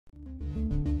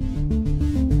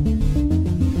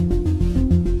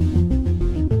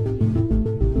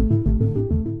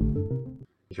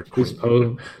Your Who's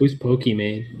queen. Who's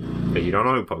Pokimane? But you don't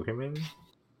know who Pokemon is?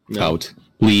 No. Out.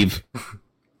 Leave.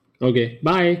 Okay,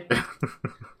 bye.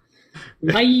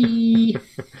 Bye.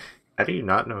 How do you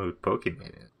not know who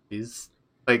Pokemon is? He's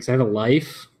like, Is that a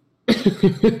life?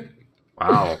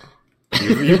 wow.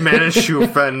 You've managed to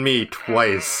offend me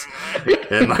twice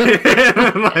in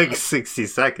like 60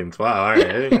 seconds. Wow,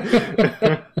 alright.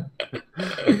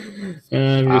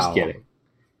 I'm just Wow. kidding.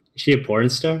 Is she a porn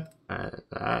star? I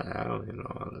don't even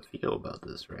know how to feel about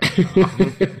this right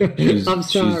now. I'm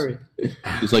sorry.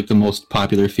 She's like the most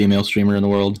popular female streamer in the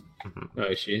world. Oh,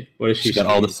 is she? What is she? She's got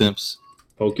all the simps.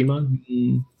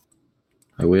 Pokemon?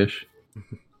 I wish.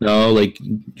 No, like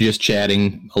just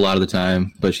chatting a lot of the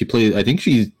time. But she plays. I think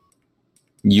she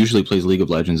usually plays League of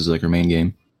Legends as like her main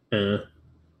game.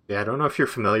 Yeah, I don't know if you're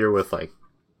familiar with like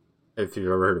if you've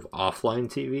ever heard of offline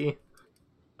TV.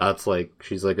 That's like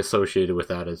she's like associated with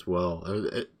that as well.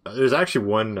 There's actually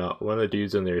one of the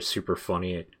dudes in there is super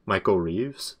funny, Michael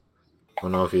Reeves. I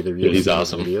don't know if either of you have He's seen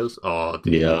his awesome. videos. Oh,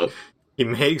 dude. Yeah. He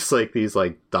makes like these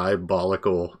like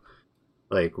diabolical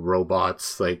like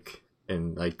robots like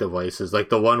and like devices. Like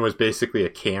the one was basically a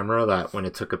camera that when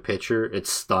it took a picture, it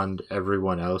stunned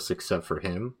everyone else except for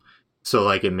him. So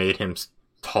like it made him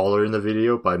taller in the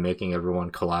video by making everyone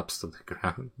collapse to the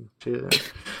ground.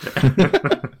 Shit.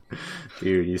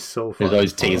 Dude, he's so funny.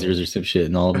 There's always tasers or some shit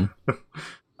in all of them.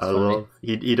 I love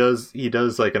he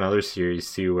does like another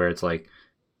series too where it's like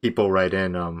people write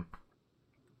in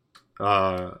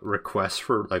requests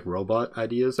for like robot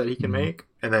ideas that he can make,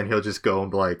 and then he'll just go and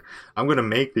be like, I'm gonna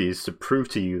make these to prove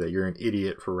to you that you're an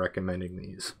idiot for recommending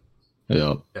these.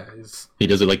 Yeah. Guys. He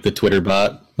does it like the Twitter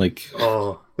bot. Like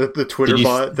the Twitter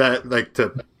bot that like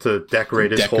to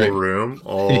decorate his whole room.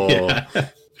 Oh Yeah.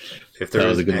 If there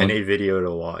was a good any one. video to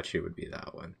watch, it would be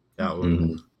that one. That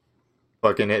one.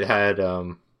 Fucking it had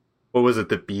what was it,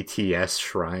 the BTS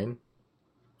shrine?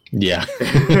 Yeah.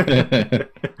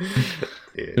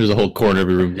 Dude. There's a whole corner of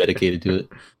a room dedicated to it.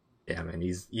 Yeah, man,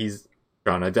 he's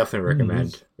John, I definitely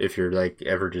recommend if you're like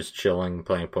ever just chilling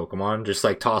playing Pokemon, just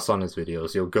like toss on his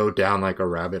videos. You'll go down like a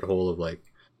rabbit hole of like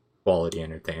quality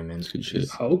entertainment. Good shit.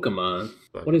 Pokemon?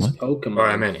 What is Pokemon? Or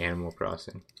I meant Animal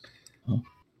Crossing.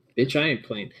 Bitch, I ain't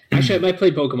playing. Actually, I might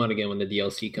play Pokemon again when the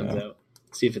DLC comes out.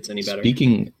 See if it's any better.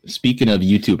 Speaking of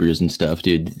YouTubers and stuff,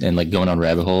 dude, and like going on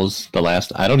rabbit holes.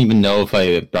 I don't even know if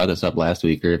I brought this up last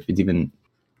week or if it's even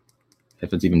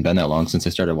been that long since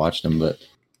I started watching them.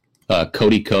 But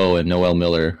Cody Ko and Noel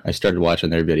Miller, I started watching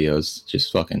their videos.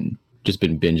 Just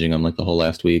been binging them like the whole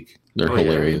last week. They're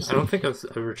hilarious. Yeah. I don't think I've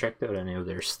ever checked out any of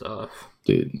their stuff.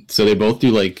 Dude, so they both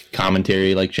do like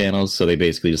commentary like channels, so they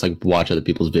basically just like watch other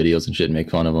people's videos and shit and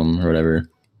make fun of them or whatever.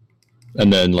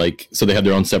 And then like, so they have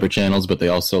their own separate channels, but they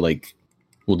also like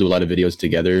will do a lot of videos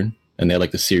together. And they have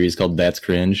like the series called That's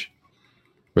Cringe,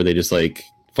 where they just like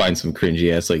find some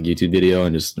cringy ass like YouTube video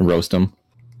and just roast them.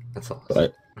 That's awesome.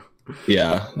 But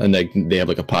yeah, and they have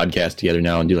like a podcast together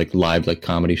now and do like live like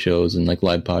comedy shows and like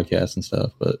live podcasts and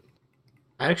stuff. But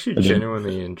I actually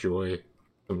genuinely enjoy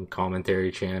some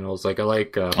commentary channels. Like I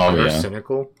like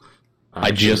Cynical.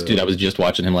 I was just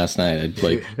watching him last night. I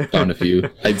like found a few.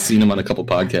 I'd seen him on a couple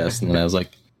podcasts, and then I was like,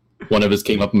 one of his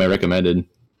came up in my recommended.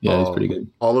 Yeah, he's pretty good.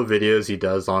 All the videos he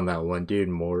does on that one dude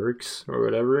Morgs or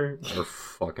whatever are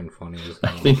fucking funny as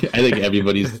hell. I think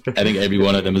every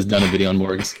one of them has done a video on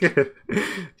Morgs.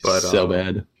 But so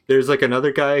bad. There's like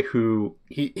another guy who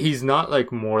he's not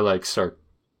like more like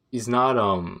he's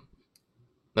not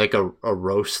like a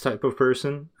roast type of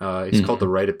person. He's called The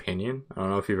Right Opinion. I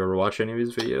don't know if you've ever watched any of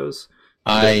his videos.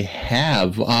 I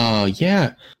have.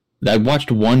 Yeah. I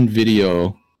watched one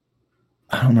video.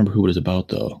 I don't remember who it was about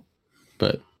though.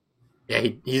 But yeah,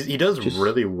 he does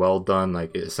really well done,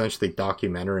 like essentially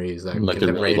documentaries that like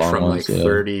can really range from ones, like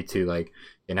 30 to like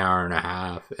an hour and a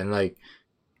half, and like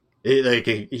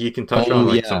he can touch on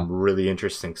like some really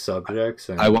interesting subjects.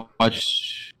 And I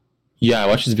watched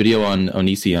his video on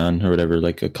Onision or whatever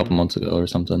like a couple months ago or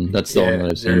something. That's the only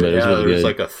one I've seen. But it was really good.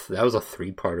 Like that was a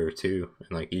 3-parter too,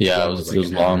 and like each it one was like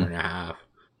an long. hour and a half.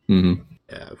 Mm-hmm.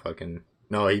 Yeah,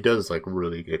 no, he does like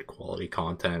really good quality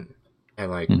content. And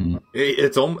like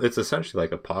it's essentially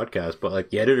like a podcast, but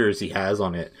like the editors he has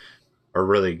on it are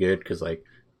really good because like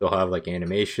they'll have like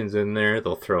animations in there,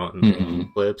 they'll throw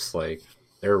in clips, like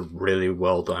they're really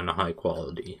well done, high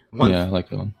quality. I like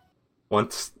that one.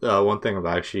 One thing I've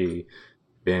actually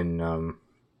been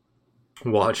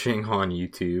watching on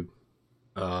YouTube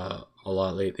a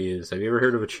lot lately is, have you ever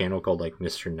heard of a channel called like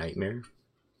Mr. Nightmare?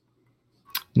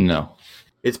 No.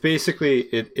 It's basically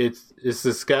it's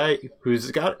this guy he's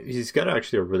got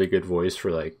actually a really good voice for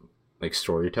like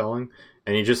storytelling,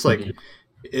 and he just like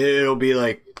it'll be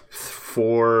like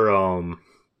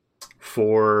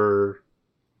four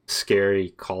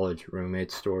scary college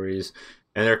roommate stories,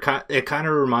 and it kind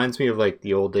of reminds me of like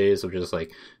the old days of just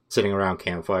like sitting around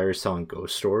campfires telling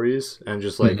ghost stories, and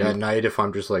just like at night if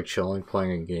I'm just like chilling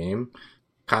playing a game,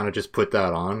 kind of just put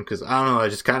that on because I don't know, I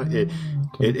just kind of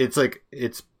it's like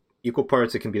it's equal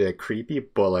parts. It can be like creepy,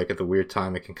 but like at the weird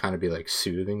time it can kind of be like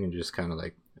soothing and just kind of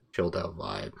like chilled out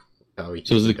vibe. How he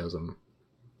does them.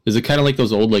 Is it kind of like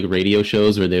those old like radio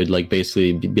shows where they would like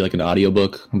basically be like an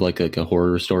audiobook of like a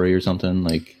horror story or something?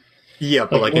 Like yeah,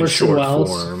 but like in short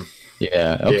form.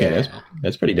 Yeah, okay, yeah.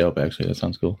 That's pretty dope actually. That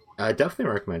sounds cool. I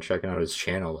definitely recommend checking out his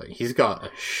channel. Like he's got a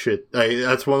shit. Like,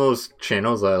 that's one of those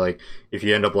channels that like if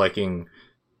you end up liking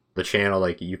the channel,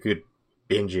 like you could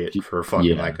binge it for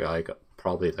fucking like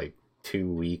probably like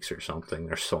 2 weeks or something.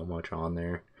 There's so much on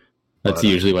there. That's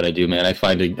usually what I do, man. I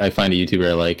find a YouTuber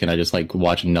I like, and I just like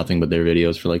watch nothing but their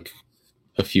videos for like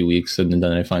a few weeks, and then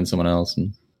I find someone else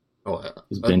and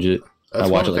just binge it. I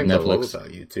watch it like Netflix. I love about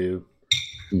YouTube,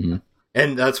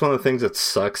 and that's one of the things that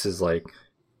sucks is like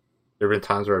there have been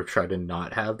times where I've tried to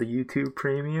not have the YouTube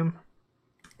Premium,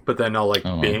 but then I'll like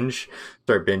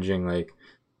start binging like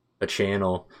a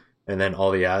channel, and then all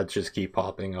the ads just keep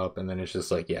popping up, and then it's just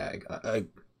like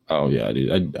oh yeah,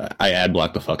 dude! I ad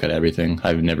block the fuck out of everything.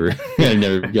 I've never got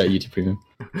YouTube Premium.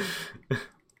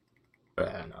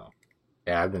 I know.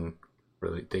 Yeah, I've been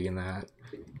really digging that.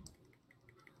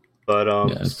 But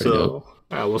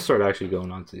we'll start actually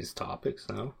going on to these topics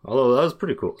now. Although that was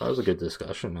pretty cool. That was a good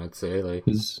discussion, I'd say. Like,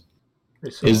 is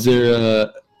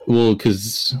there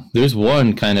because there's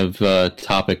one kind of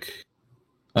topic.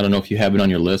 I don't know if you have it on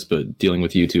your list, but dealing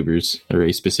with YouTubers or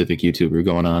a specific YouTuber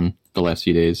going on the last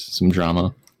few days, some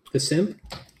drama. The simp?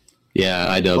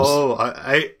 Yeah, iDubbbz. Oh,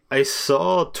 I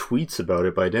saw tweets about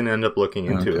it, but I didn't end up looking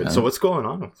into it. So what's going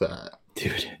on with that?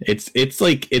 Dude, it's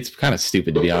kind of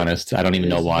stupid, to be honest. I don't even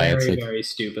know why. It's like very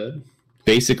stupid.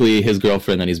 Basically, his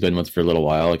girlfriend that he's been with for a little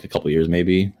while, like a couple years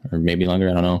maybe, or maybe longer,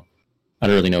 I don't know. I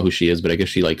don't really know who she is, but I guess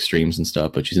she like streams and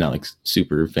stuff, but she's not like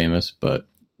super famous, but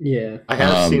yeah. I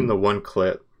have seen the one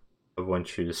clip of when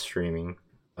she was streaming.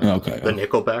 The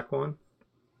Nickelback one.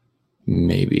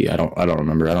 Maybe I don't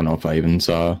remember. I don't know if I even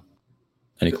saw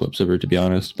any clips of her, to be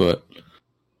honest. But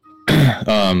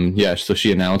yeah, so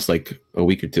she announced like a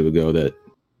week or two ago that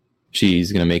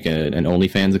she's gonna make an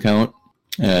OnlyFans account,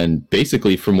 and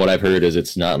basically, from what I've heard, is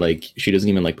it's not like she doesn't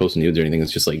even like post nudes or anything.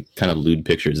 It's just like kind of lewd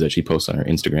pictures that she posts on her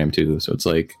Instagram too. So it's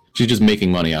like she's just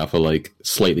making money off of like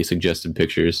slightly suggested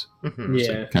pictures,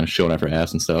 yeah, like, kind of showing off her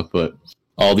ass and stuff. But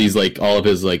all these like all of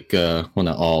his like well,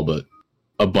 not all, but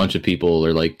a bunch of people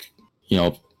are like, you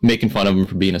know, making fun of him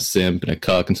for being a simp and a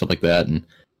cuck and stuff like that. And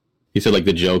he said like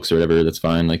the jokes or whatever, that's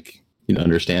fine. Like, you know,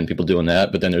 understand people doing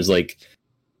that. But then there's like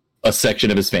a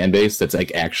section of his fan base that's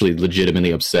like actually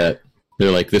legitimately upset. They're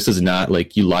like, this is not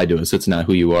like, you lied to us. It's not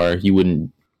who you are. You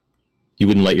wouldn't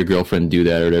let your girlfriend do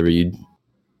that or whatever. You'd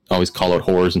always call out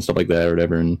whores and stuff like that or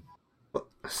whatever. And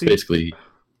basically,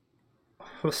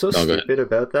 what's so stupid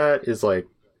about that is like,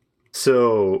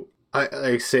 so I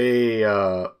like say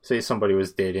somebody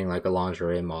was dating like a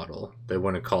lingerie model, they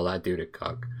wouldn't call that dude a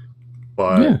cuck.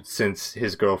 But since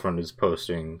his girlfriend is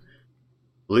posting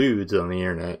lewds on the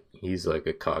internet, he's like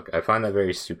a cuck. I find that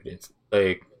very stupid. It's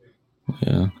like,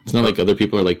 yeah, it's not like other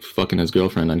people are like fucking his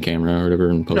girlfriend on camera or whatever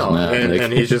and posting that.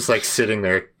 And he's just like sitting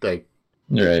there like,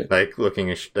 right, like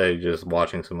looking at just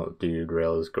watching some dude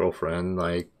rail his girlfriend.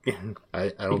 Like,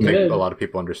 I don't think a lot of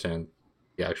people understand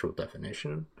the actual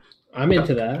definition. I'm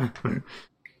into that.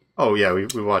 Oh yeah,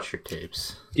 we watch your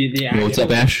tapes. Yeah, what's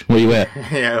up, Ash? Where you at?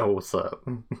 Yeah, what's up?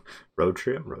 Road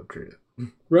trip.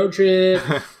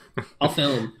 I'll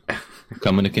film.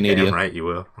 Coming to Canada. Damn right you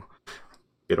will.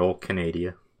 Good old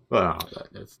Canada. Well,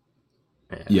 that's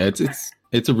yeah.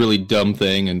 It's a really dumb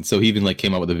thing, and so he even like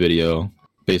came out with a video,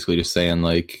 basically just saying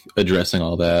like addressing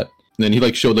all that. And then he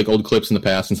like showed like old clips in the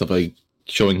past and stuff, like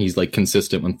showing he's like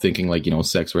consistent when thinking like, you know,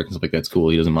 sex work and stuff like that's cool.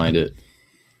 He doesn't mind it.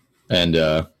 And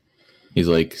he's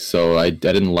like, so I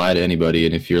didn't lie to anybody,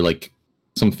 and if you're like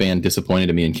some fan disappointed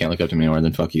in me and can't look up to me anymore,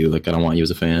 then fuck you. Like, I don't want you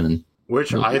as a fan. And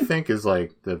which I think is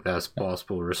like the best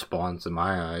possible response in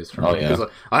my eyes. Oh yeah, like,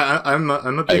 I'm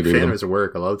a big fan of his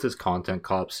work. I loved his Content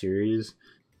Cop series,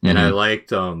 and I liked.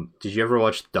 Did you ever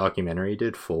watch the documentary he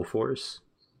did, Full Force?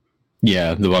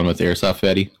 Yeah, the one with Airsoft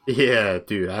Fatty. Yeah,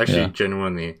 dude. Actually,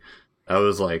 genuinely, that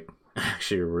was like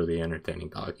actually a really entertaining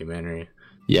documentary.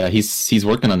 Yeah, he's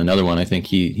working on another one. I think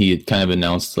he had kind of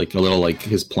announced like a little like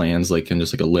his plans, like, and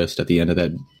just like a list at the end of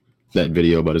that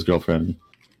video about his girlfriend.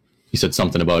 He said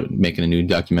something about making a new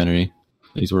documentary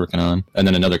that he's working on, and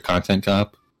then another Content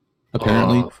Cop,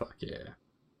 apparently. Oh fuck yeah!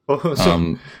 Oh,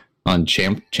 so on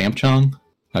Champ Chong.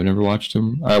 I've never watched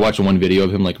him. I watched one video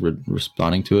of him like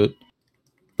responding to it,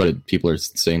 but people are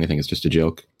saying they think it's just a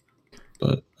joke.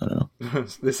 But I don't know.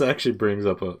 This actually brings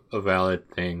up a valid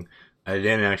thing I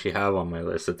didn't actually have on my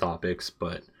list of topics,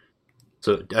 but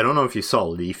so I don't know if you saw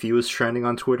Leafy was trending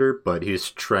on Twitter, but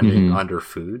he's trending under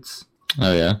foods.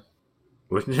 Oh yeah.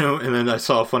 And then I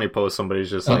saw a funny post. Somebody's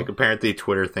just like, apparently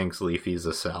Twitter thinks Leafy's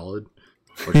a salad,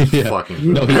 which is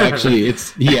fucking. No, he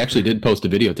actually did post a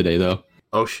video today though.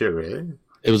 Oh shit! Really?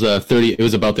 It was It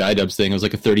was about the iDubbbz thing. It was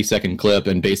like a 30-second clip,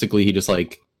 and basically he just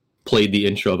like played the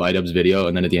intro of iDubbbz video,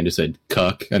 and then at the end just said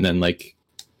 "cuck," and then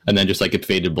just like it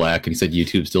faded black, and he said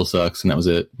YouTube still sucks, and that was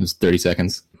it. It was 30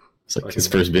 seconds. It's like his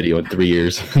first video in 3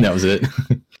 years, and that was it.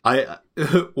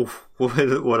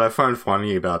 What I find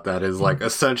funny about that is like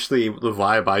essentially the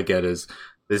vibe I get is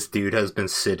this dude has been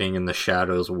sitting in the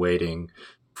shadows waiting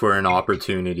for an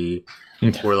opportunity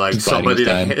where like somebody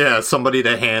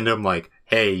to hand him like,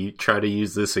 hey, you try to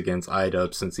use this against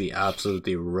iDubbbz since he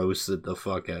absolutely roasted the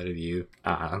fuck out of you.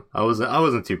 I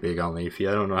wasn't too big on Leafy.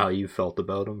 I don't know how you felt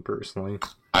about him personally.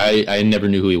 I never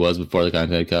knew who he was before the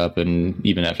Content Cup, and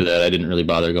even after that, I didn't really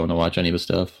bother going to watch any of his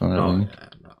stuff. No.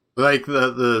 Like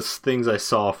the things I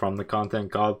saw from the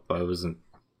Content Cup, I wasn't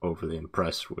overly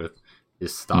impressed with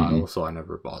his style, so I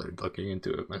never bothered looking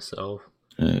into it myself.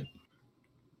 Right.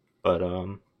 But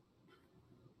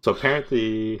so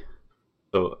apparently,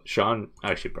 so Sean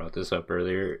actually brought this up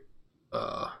earlier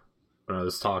when I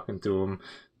was talking to him.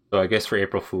 So I guess for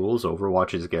April Fools,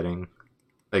 Overwatch is getting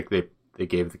like they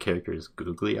gave the characters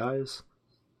googly eyes,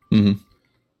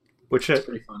 which is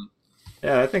pretty funny.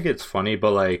 Yeah, I think it's funny,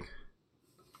 but like,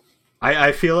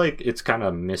 I feel like it's kind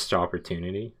of a missed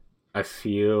opportunity. I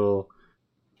feel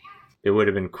it would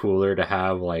have been cooler to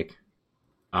have like,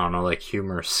 I don't know, like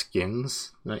humor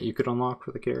skins that you could unlock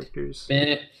for the characters.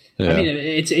 Yeah. I mean,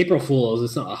 it's April Fool's.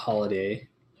 It's not a holiday.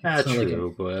 That's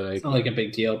true, but like, it's not like a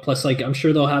big deal. Plus, like, I'm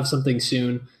sure they'll have something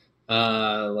soon.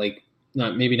 Like,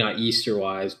 maybe not Easter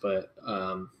wise, but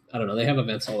I don't know. They have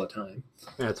events all the time.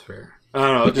 That's fair. I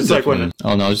don't know. Just like when.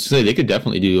 Oh no, I was just saying they could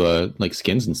definitely do like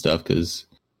skins and stuff, because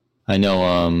I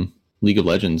know League of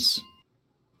Legends,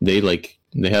 they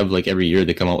have like every year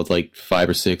they come out with like 5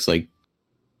 or 6 like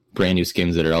brand new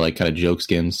skins that are all like kind of joke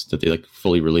skins that they like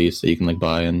fully release that you can like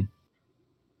buy and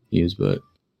use. But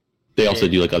they also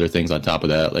do like other things on top of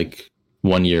that. Like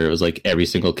one year it was like every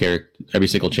single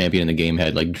champion in the game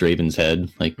had like Draven's head,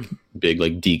 like big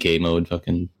like DK mode.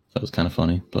 Fucking, that was kind of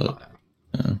funny, but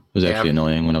it was actually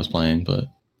annoying when I was playing. But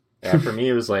yeah, for me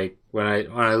it was like when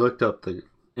I looked up the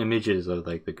images of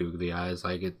like the googly eyes,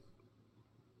 like it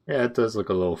does look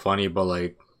a little funny, but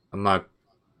like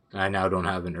I now don't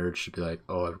have an urge to be like,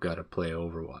 oh, I've got to play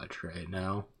Overwatch right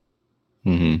now.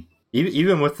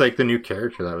 Even with like the new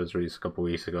character that was released a couple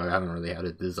weeks ago, I haven't really had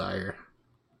a desire.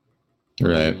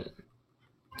 Right.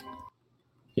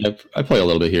 Yeah, I play a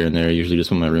little bit here and there, usually just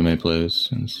when my roommate plays.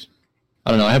 I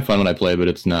don't know, I have fun when I play, but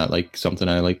it's not like something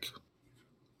I like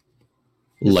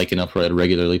enough where I'd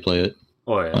regularly play it.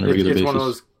 Oh yeah, on a regular basis. One of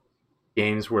those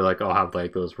games where like I'll have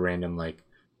like those random like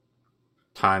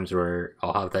times where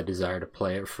I'll have that desire to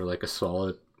play it for like a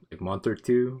solid like month or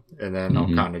two, and then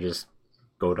I'll kind of just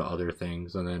go to other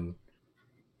things, and then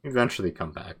eventually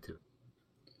come back to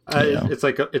it. It's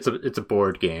like it's a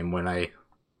board game when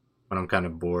I'm kind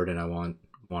of bored and I want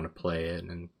to play it,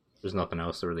 and there's nothing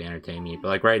else to really entertain me. But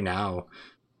like right now,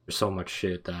 there's so much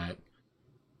shit that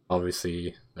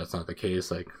obviously that's not the case.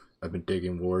 Like I've been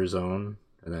digging Warzone,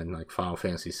 and then like Final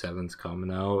Fantasy VII's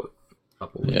coming out.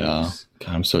 Yeah,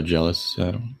 God, I'm so jealous.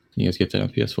 You guys get that on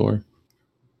PS4?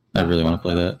 I really want to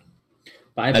play that.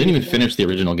 I didn't even finish the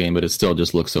original game, but it still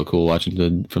just looks so cool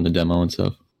watching from the demo and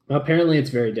stuff. Well, apparently,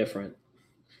 it's very different.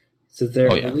 So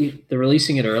they're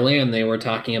releasing it early, and they were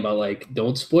talking about like,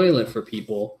 don't spoil it for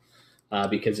people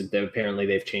because apparently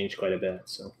they've changed quite a bit.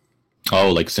 So.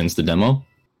 Oh, like since the demo?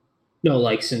 No,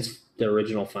 like since the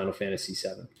original Final Fantasy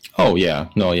VII. Oh yeah,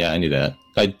 no, yeah, I knew that.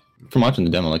 From watching the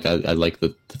demo, like I like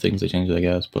the things they changed, I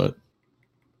guess, but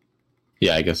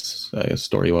yeah, I guess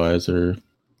story wise or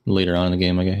later on in the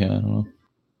game, I don't know,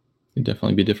 it'd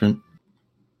definitely be different.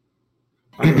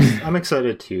 I'm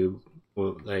excited too.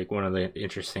 Well, like one of the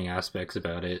interesting aspects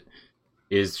about it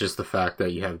is just the fact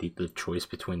that you have the choice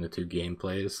between the two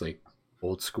gameplays, like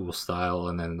old school style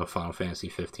and then the Final Fantasy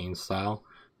 15 style.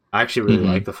 I actually really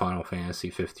like the Final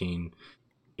Fantasy 15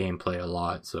 gameplay a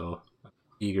lot, so I'm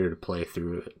eager to play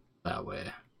through it that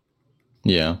way.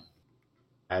 Yeah.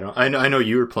 I know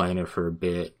you were playing it for a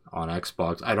bit on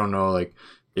Xbox. I don't know like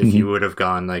if you would have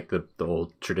gone like the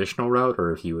old traditional route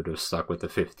or if you would have stuck with the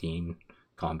 15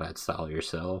 combat style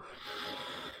yourself.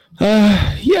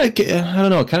 Yeah, I don't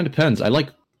know. It kind of depends.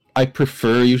 I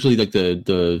prefer usually like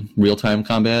the real time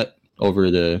combat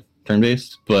over the turn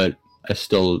based, but I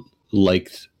still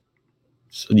liked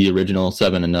the original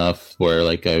 7 enough where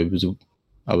like I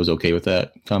was okay with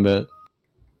that combat.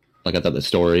 Like I thought the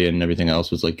story and everything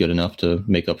else was like good enough to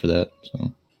make up for that.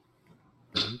 So.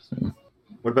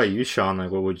 What about you, Sean? Like,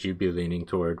 what would you be leaning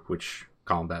toward? Which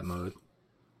combat mode?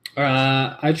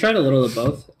 I tried a little of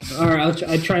both. Or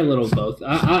I try a little of both.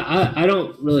 I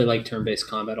don't really like turn-based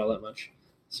combat all that much.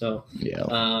 So yeah.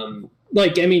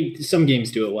 Like I mean, some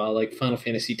games do it well, like Final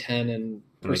Fantasy X and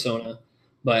Persona.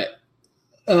 But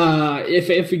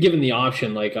if given the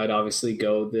option, like I'd obviously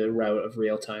go the route of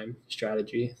real-time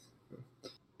strategy.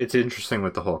 It's interesting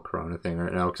with the whole Corona thing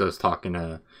right now because I was talking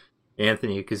to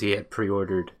Anthony because he had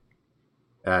pre-ordered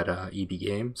at EB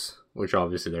Games, which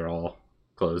obviously they're all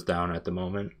closed down at the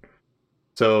moment.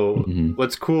 So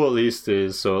what's cool at least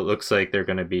is, so it looks like they're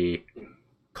going to be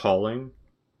calling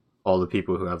all the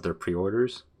people who have their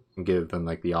pre-orders and give them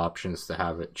like the options to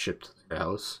have it shipped to their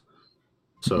house.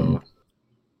 So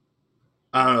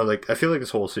I don't know, like I feel like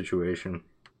this whole situation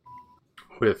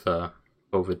with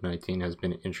COVID-19 has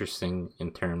been interesting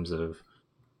in terms of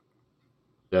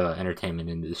the entertainment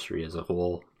industry as a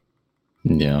whole.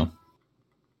 Yeah.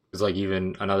 It's like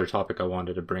even another topic I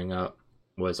wanted to bring up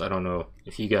was, I don't know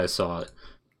if you guys saw it,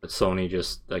 but Sony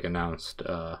just like announced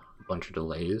a bunch of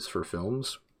delays for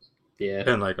films. Yeah.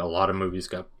 And like a lot of movies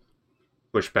got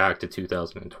pushed back to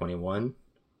 2021.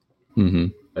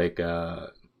 Like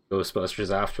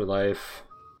Ghostbusters Afterlife,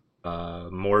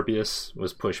 Morbius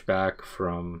was pushed back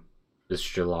from this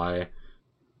July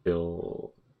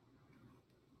till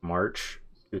March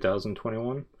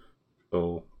 2021.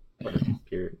 So what a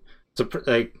period. So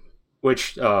like,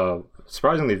 which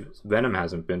surprisingly Venom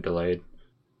hasn't been delayed,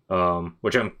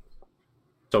 which I'm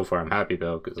happy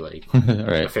about because like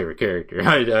right. my favorite character.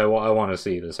 I want to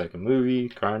see the second movie,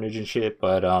 Carnage and shit,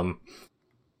 but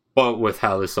with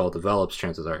how this all develops,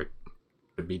 chances are it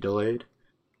could be delayed.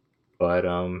 But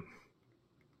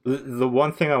the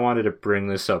one thing I wanted to bring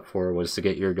this up for was to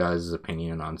get your guys'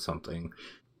 opinion on something.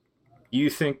 Do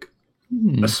you think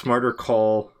a smarter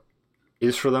call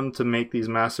is for them to make these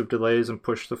massive delays and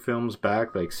push the films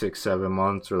back like 6-7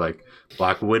 months, or like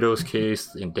Black Widow's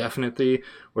case indefinitely?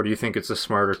 Or do you think it's a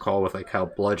smarter call with like how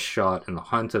Bloodshot and The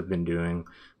Hunt have been doing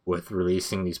with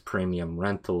releasing these premium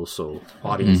rentals so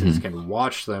audiences can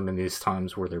watch them in these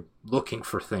times where they're looking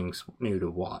for things new to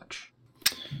watch?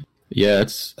 Yeah,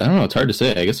 I don't know, it's hard to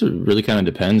say. I guess it really kind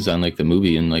of depends on like the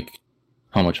movie and like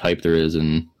how much hype there is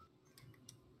and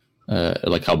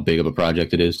like how big of a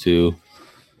project it is too.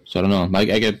 So I don't know.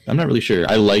 I'm not really sure.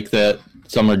 I like that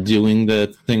some are doing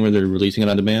the thing where they're releasing it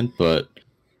on demand, but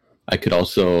I could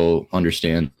also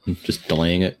understand just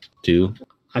delaying it too.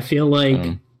 I feel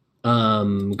like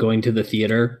going to the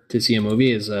theater to see a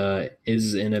movie is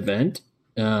an event.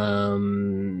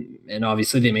 And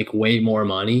obviously they make way more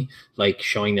money like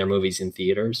showing their movies in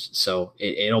theaters, so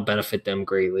it'll benefit them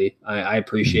greatly. I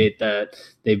appreciate that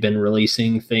they've been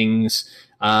releasing things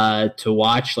to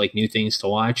watch, like new things to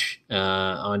watch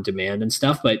on demand and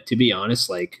stuff, but to be honest,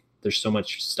 like there's so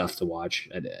much stuff to watch.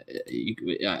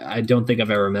 I don't think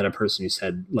I've ever met a person who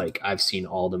said like I've seen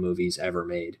all the movies ever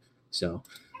made. So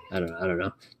I don't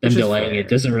know. Them delaying it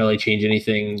doesn't really change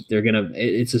anything.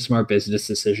 It's a smart business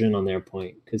decision on their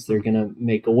point because they're gonna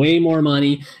make way more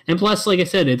money. And plus, like I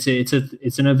said, it's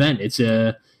an event. It's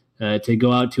to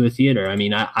go out to a theater. I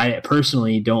mean, I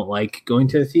personally don't like going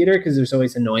to a theater because there's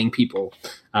always annoying people,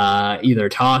 either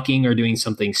talking or doing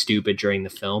something stupid during the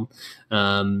film.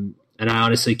 And I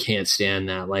honestly can't stand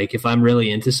that. Like, if I'm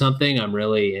really into something, I'm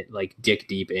really like dick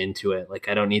deep into it. Like,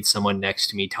 I don't need someone next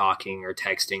to me talking or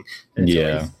texting.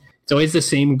 It's always the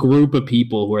same group of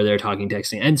people who are there talking,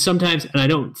 texting. And sometimes, and I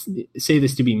don't say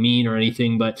this to be mean or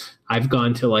anything, but I've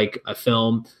gone to like a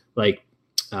film, like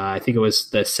I think it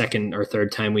was the second or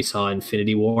third time we saw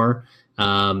Infinity War.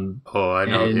 I know.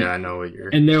 I know what you're.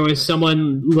 And there was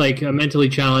someone, like a mentally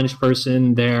challenged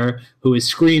person there, who was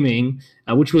screaming,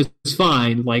 which was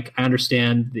fine. Like, I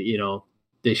understand that,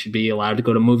 they should be allowed to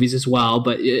go to movies as well.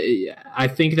 But I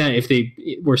think that if they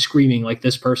were screaming like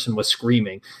this person was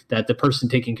screaming, that the person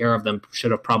taking care of them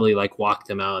should have probably like walked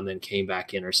them out and then came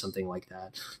back in or something like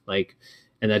that. Like,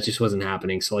 and that just wasn't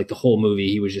happening. So like the whole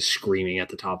movie, he was just screaming at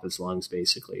the top of his lungs,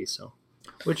 basically. So,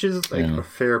 which is like a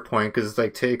fair point, because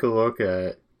like take a look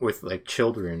at with like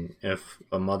children. If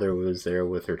a mother was there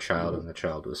with her child and the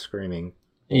child was screaming,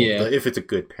 if it's a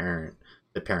good parent,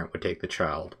 the parent would take the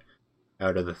child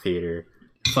out of the theater.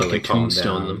 Fucking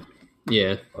tombstone them.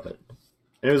 Yeah. But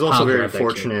it was also very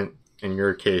fortunate in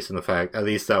your case in the fact, at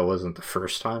least that wasn't the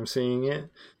first time seeing it.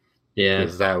 Yeah.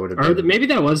 because that would have Or been. maybe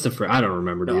that was the first. I don't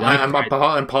remember, dude.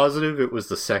 I'm positive it was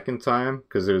the second time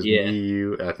because it was Yeah. me,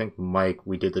 you, I think Mike.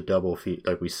 We did the double feat.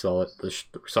 Like we saw it.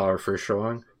 Saw our first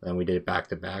showing, then we did it back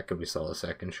to back, and we saw the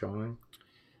second showing.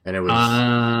 And it was.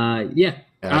 Yeah.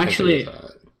 and I think it Actually, was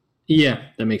that. yeah,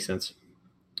 that makes sense.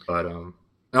 But no,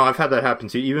 I've had that happen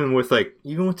too. Even with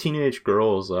teenage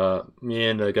girls. Me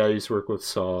and the guy I used to work with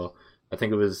saw. I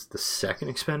think it was the second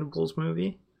Expendables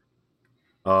movie.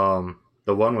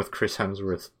 The one with Chris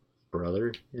Hemsworth's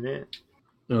brother in it.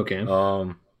 Okay.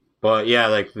 But yeah,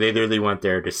 like they literally went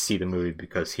there to see the movie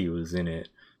because he was in it,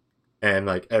 and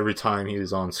like every time he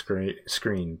was on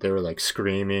screen, they were like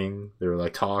screaming, they were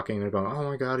like talking, they're going, "Oh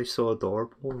my god, he's so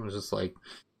adorable!" And it was just like,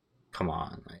 come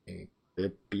on, like,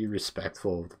 be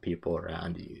respectful of the people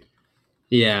around you.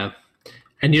 Yeah.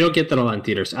 And you don't get that a lot in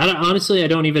theaters. Honestly, I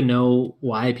don't even know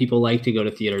why people like to go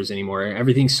to theaters anymore.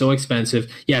 Everything's so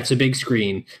expensive. Yeah, it's a big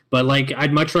screen. But, like,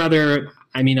 I'd much rather...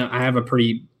 I mean, I have a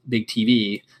pretty big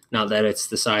TV, not that it's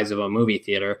the size of a movie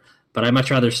theater, but I'd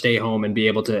much rather stay home and be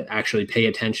able to actually pay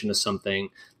attention to something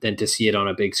than to see it on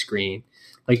a big screen.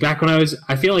 Like, back when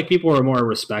I feel like people were more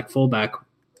respectful back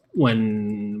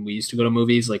when we used to go to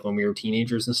movies, like when we were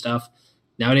teenagers and stuff.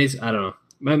 Nowadays, I don't know.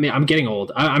 I mean, I'm getting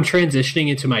old. I'm transitioning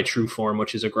into my true form,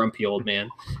 which is a grumpy old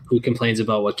man who complains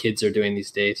about what kids are doing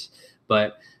these days.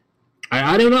 But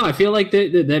I don't know. I feel like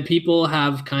that people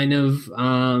have kind of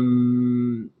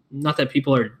not that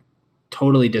people are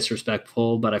totally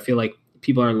disrespectful, but I feel like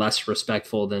people are less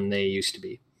respectful than they used to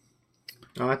be.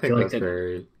 Oh, I think that's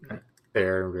very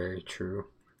fair and very true.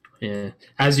 Yeah,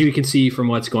 as you can see from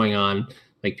what's going on,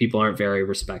 like people aren't very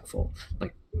respectful.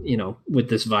 Like, you know, with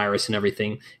this virus and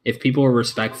everything, if people were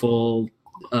respectful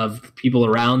of people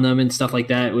around them and stuff like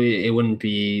that, it wouldn't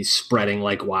be spreading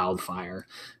like wildfire.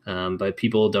 But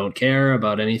people don't care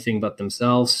about anything but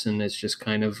themselves, and it's just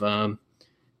kind of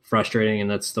frustrating, and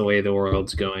that's the way the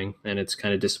world's going, and it's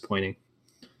kind of disappointing.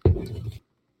 It's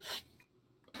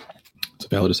a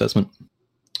valid assessment.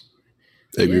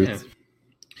 I agree with.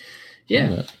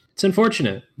 Yeah, it's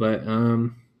unfortunate, but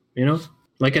you know,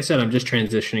 like I said, I'm just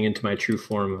transitioning into my true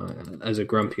form as a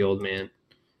grumpy old man.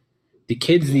 The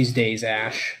kids these days,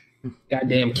 Ash.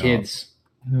 Goddamn kids.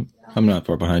 I'm not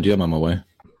far behind you. I'm on my way.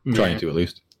 Trying to, at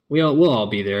least. We'll all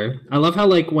be there. I love how,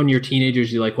 like, when you're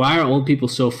teenagers, you're like, why are old people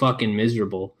so fucking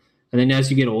miserable? And then as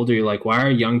you get older, you're like, why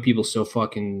are young people so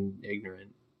fucking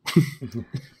ignorant? Do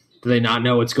they not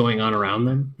know what's going on around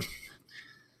them?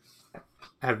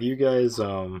 Have you guys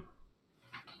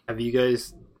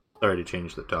sorry to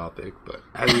change the topic, but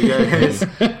have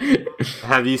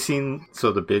you seen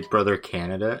the Big Brother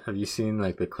Canada? Have you seen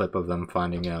like the clip of them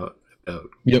finding out about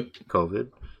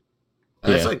COVID?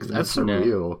 That's that's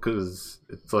surreal because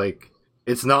it's like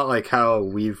it's not like how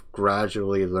we've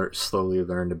gradually slowly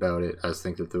learned about it as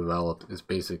things have developed. It's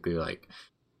basically like,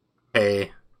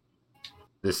 hey,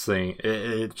 this thing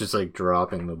it's just like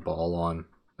dropping the ball on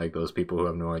like those people who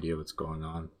have no idea what's going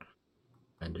on.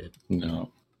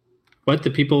 No. What,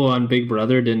 the people on Big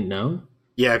Brother didn't know?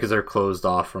 Yeah, because they're closed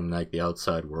off from like the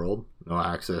outside world, no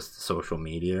access to social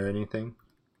media or anything,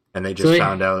 and they just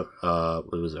found out.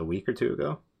 It was a week or two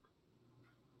ago.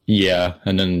 Yeah,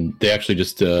 and then they actually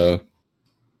just they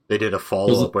did a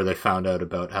follow up where they found out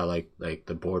about how like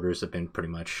the borders have been pretty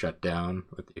much shut down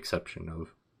with the exception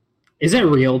of. Is that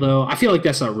real though? I feel like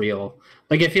that's not real.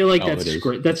 Like I feel like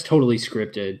that's totally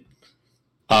scripted.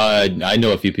 I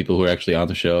know a few people who are actually on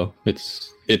the show.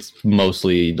 It's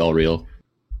mostly all real.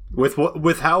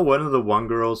 With how one of the one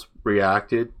girls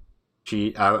reacted,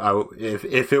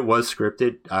 if it was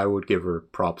scripted, I would give her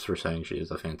props for saying she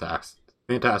is a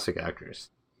fantastic actress.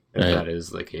 If that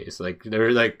is the case, like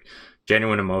there's like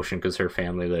genuine emotion because her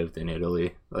family lived in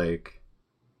Italy, like.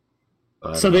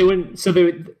 But, they would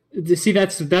see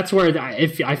that's where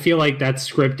I feel like that's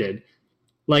scripted.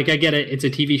 Like, I get it, it's a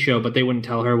TV show, but they wouldn't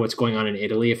tell her what's going on in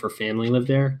Italy if her family lived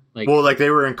there. Like, well, like, they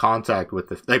were in contact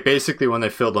with basically when they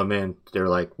filled them in, they're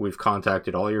like, we've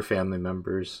contacted all your family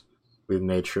members. We've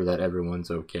made sure that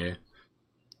everyone's okay.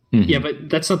 Mm-hmm. Yeah, but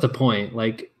that's not the point.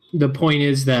 Like, the point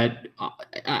is that,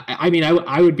 I mean,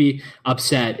 I would be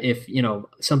upset if, you know,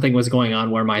 something was going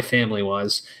on where my family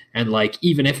was, and, like,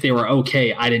 even if they were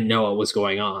okay, I didn't know what was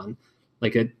going on.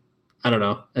 Like, I don't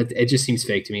know. It just seems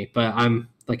fake to me, but I'm,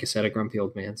 like I said, a grumpy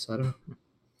old man, so I don't know.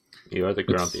 You are the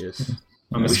grumpiest.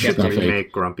 I'm a skeptic.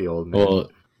 Make grumpy old man.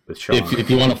 Well, with Sean. If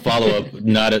you want to follow up,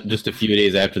 just a few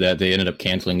days after that, they ended up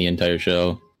canceling the entire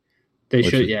show. They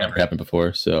should, yeah. Never happened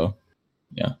before, so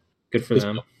yeah. Good for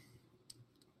them.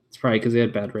 It's probably because they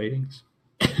had bad ratings.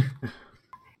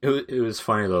 It was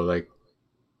funny though. Like,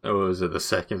 was it the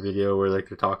second video where like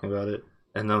they're talking about it,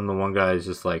 and then the one guy is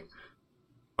just like,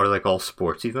 are like all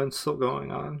sports events still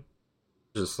going on?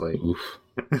 Just like,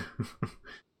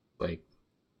 like,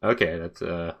 okay, that's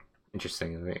a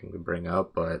interesting thing to bring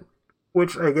up, but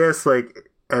which I guess like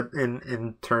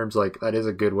in terms like that is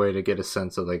a good way to get a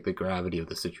sense of like the gravity of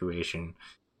the situation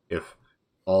if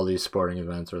all these sporting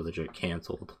events are legit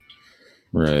canceled,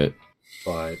 Right?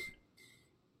 but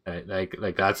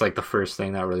like that's like the first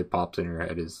thing that really pops in your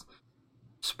head is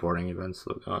sporting events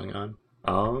still going on.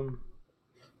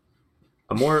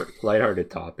 A more lighthearted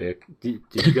topic. Did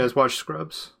you guys watch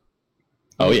Scrubs?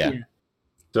 Oh yeah.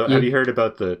 So have you heard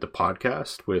about the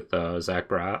podcast with Zach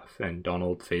Braff and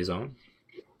Donald Faison?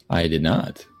 I did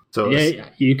not. So yeah,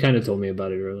 you kind of told me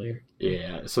about it earlier.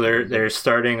 Yeah, so they're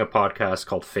starting a podcast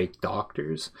called Fake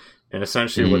Doctors, and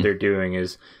essentially what they're doing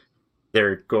is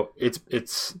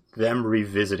it's them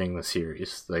revisiting the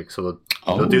series. Like, so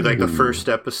they'll do like the first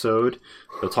episode.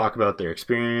 They'll talk about their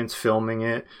experience filming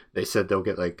it. They said they'll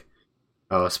get like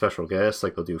a special guest,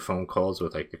 like they'll do phone calls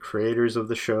with like the creators of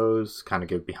the shows, kind of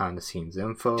give behind the scenes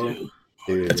info.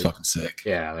 Dude, that's fucking sick.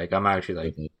 Yeah, like I'm actually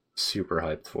like super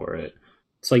hyped for it.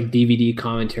 It's like DVD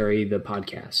commentary, the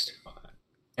podcast.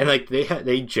 And like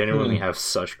they genuinely have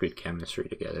such good chemistry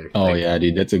together. Oh like, yeah,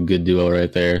 dude, that's a good duo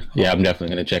right there. Yeah, I'm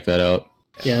definitely gonna check that out.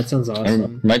 Yeah, that sounds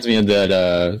awesome. Reminds me of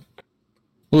that.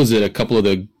 What was it? A couple of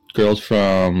the girls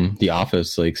from The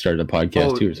Office like started a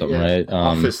podcast too, or something, right?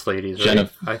 Office ladies, right?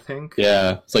 I think.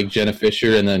 Yeah, it's like Jenna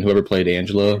Fisher and then whoever played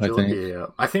Angela. I think. Yeah,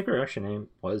 I think her actual name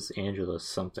was Angela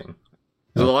something.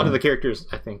 There's a lot of the characters.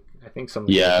 I think some of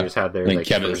the characters had their like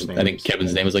first names. I think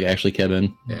Kevin's name was like actually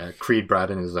Kevin. Yeah, Creed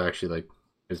Bratton is actually like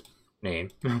his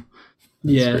name.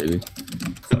 Yeah,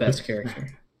 it's the best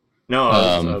character. No,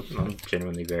 I'm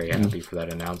genuinely very happy for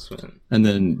that announcement. And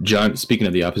then speaking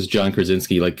of The Office, John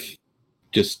Krasinski, like,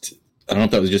 just I don't know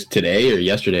if that was just today or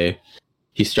yesterday,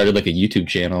 he started like a YouTube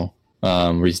channel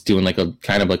where he's doing like a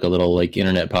kind of like a little like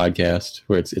internet podcast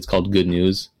where it's called Good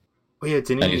News. Oh yeah,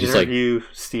 didn't he interview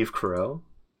Steve Carell?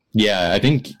 Yeah, I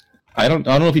don't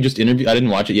know if he just interviewed. I didn't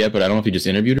watch it yet, but I don't know if he just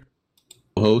interviewed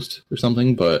a host or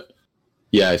something. But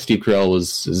yeah, Steve Carell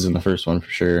is in the first one for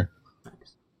sure.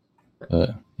 Nice.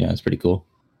 Yeah, it's pretty cool.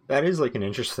 That is like an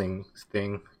interesting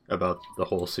thing about the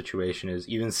whole situation is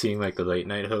even seeing like the late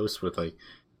night hosts with like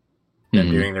them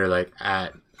doing their like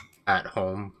at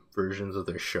home versions of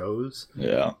their shows.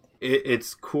 Yeah,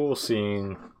 it's cool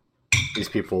seeing these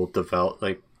people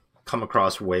come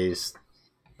across ways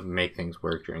to make things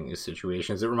work during these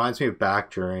situations. It reminds me of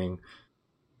back during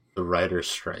the writer's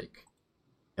strike.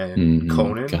 And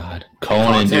Conan,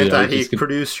 dude, that he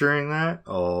produced during that.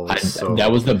 That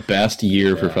was the best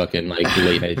year for fucking like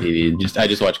late night TV. I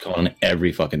just watched Conan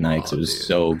every fucking night. So it was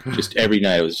just every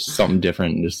night it was just something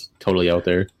different and just totally out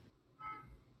there.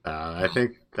 I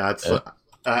think that's.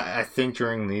 I think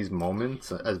during these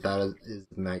moments, as bad as it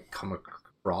might come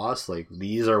across, like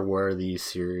these are where these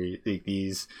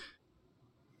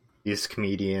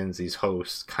comedians, these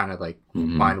hosts, kind of like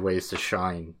find ways to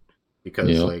shine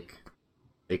because like.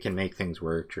 They can make things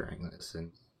work during this,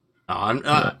 and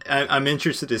I'm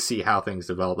interested to see how things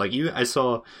develop. Like I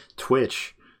saw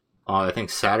Twitch. I think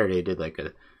Saturday did like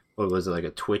a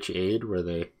Twitch aid where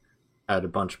they had a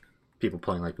bunch of people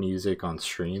playing like music on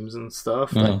streams and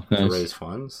stuff to raise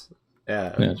funds.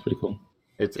 Yeah, it's pretty cool.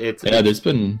 It's there's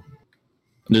been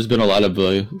a lot of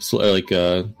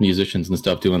musicians and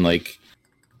stuff doing like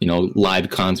live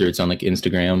concerts on like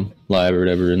Instagram Live or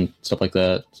whatever and stuff like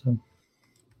that. So.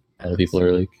 A lot of people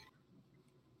are like...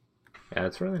 Yeah,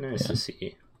 it's really nice to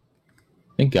see.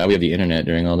 Thank God we have the internet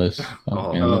during all this.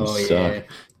 Yeah.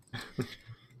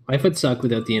 Life would suck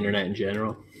without the internet in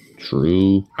general.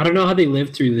 True. I don't know how they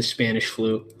lived through the Spanish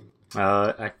flu.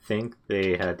 I think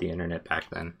they had the internet back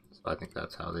then, so I think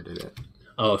that's how they did it.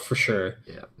 Oh, for sure.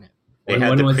 Yeah. They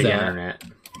had the pre-internet.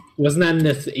 Wasn't that in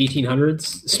the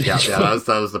 1800s? Yeah,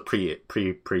 that was the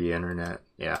pre-internet.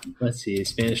 Yeah. Let's see.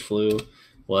 Spanish flu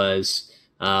was...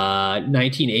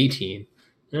 1918.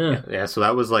 Yeah, so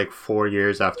that was like 4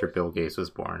 years after Bill Gates was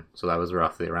born. So that was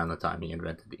roughly around the time he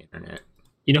invented the internet.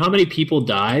 You know how many people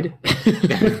died?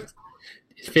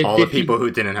 All the people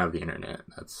who didn't have the internet.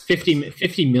 That's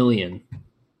 50 million.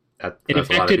 That's a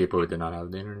lot of people who did not have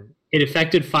the internet. It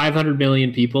affected 500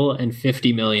 million people, and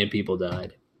 50 million people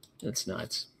died. That's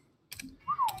nuts.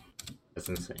 That's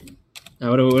insane. Now,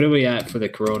 what are we at for the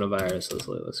coronavirus?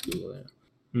 Let's Google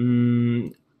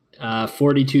it.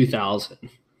 42,000.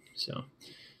 So,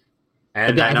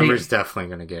 and that number is definitely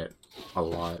going to get a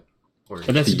lot worse.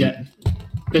 But that's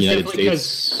definitely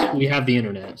because we have the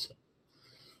internet. So.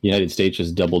 The United States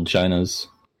just doubled China's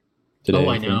today. Oh,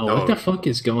 I know. What the fuck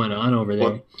is going on over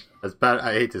there? That's bad.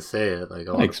 I hate to say it. Like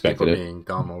a lot of people being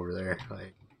dumb over there.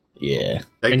 Like, Yeah.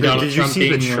 Like, And Donald did you Trump see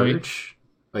the being like- church?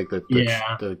 Like the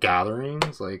Yeah. the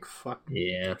gatherings? Like, fuck.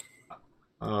 Yeah.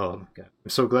 Oh my god! I'm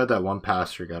so glad that one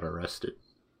pastor got arrested.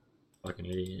 Fucking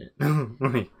idiot.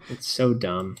 It's so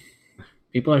dumb.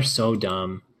 People are so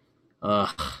dumb.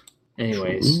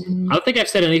 Anyways, I don't think I've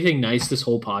said anything nice this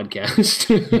whole podcast.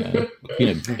 Yeah.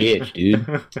 Being a bitch,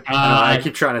 dude. I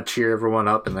keep trying to cheer everyone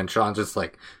up, and then Sean's just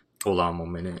like, "Hold on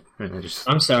 1 minute." And I just...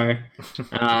 I'm sorry.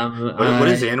 what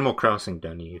has Animal Crossing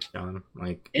done to you, Sean?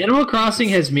 Like, Animal Crossing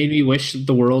has made me wish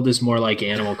the world is more like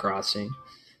Animal Crossing.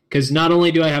 Because not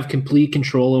only do I have complete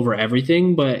control over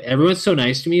everything, but everyone's so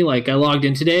nice to me. Like, I logged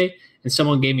in today, and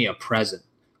someone gave me a present.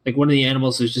 Like, one of the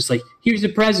animals was just like, here's a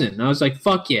present. And I was like,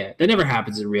 fuck yeah. That never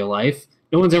happens in real life.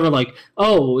 No one's ever like,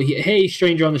 oh, hey,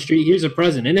 stranger on the street, here's a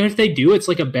present. And then if they do, it's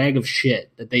like a bag of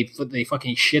shit that they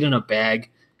fucking shit in a bag,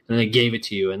 and they gave it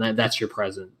to you, and that's your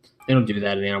present. They don't do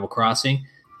that in Animal Crossing.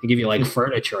 They give you, like,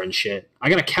 furniture and shit. I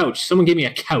got a couch. Someone gave me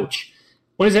a couch.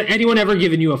 When has anyone ever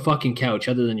given you a fucking couch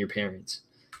other than your parents?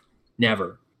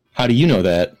 Never. How do you know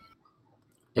that?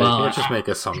 yeah, you can't just make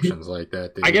assumptions like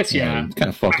that, dude. I guess, yeah. It's kind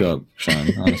of fucked up, Sean,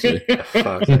 honestly.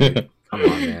 Fuck, dude. Come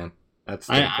on, man. That's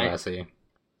too classy.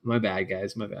 My bad,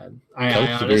 guys. My bad. Couch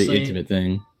is a very intimate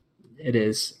thing. It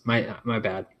is. My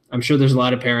bad. I'm sure there's a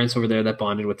lot of parents over there that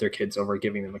bonded with their kids over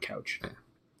giving them a couch.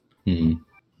 Mm-hmm.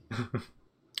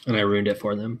 And I ruined it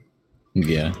for them.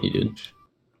 Yeah, you did.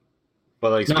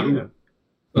 But, like, speaking of...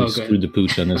 You screwed the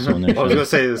pooch on this one. There, I was gonna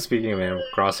say, speaking of Animal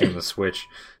Crossing and the Switch,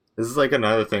 this is like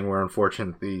another thing where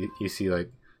unfortunately you see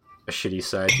like a shitty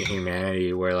side to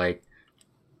humanity where like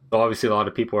obviously a lot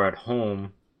of people are at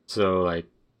home, so like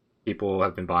people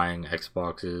have been buying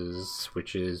Xboxes,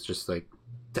 Switches, just like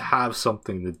to have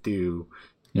something to do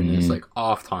in this like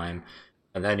off time,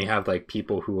 and then you have like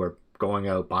people who are going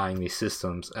out buying these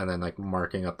systems and then like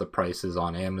marking up the prices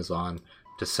on Amazon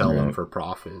to sell them for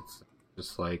profits.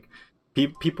 Just like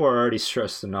people are already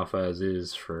stressed enough as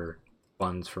is for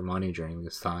funds for money during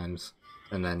these times,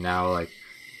 and then now like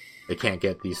they can't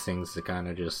get these things to kind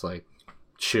of just like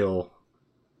chill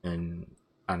and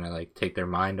kind of like take their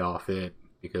mind off it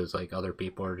because like other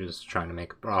people are just trying to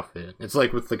make a profit. It's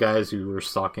like with the guys who were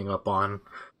stocking up on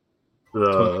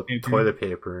the toilet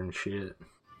paper and shit,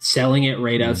 selling it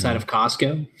right outside of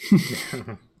Costco.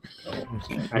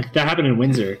 That happened in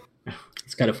Windsor.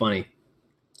 It's kind of funny.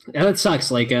 Yeah, that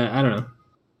sucks. Like, I don't know.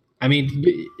 I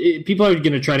mean, people are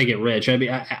going to try to get rich. I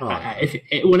mean,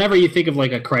 whenever you think of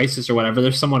like a crisis or whatever,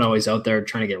 there's someone always out there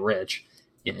trying to get rich,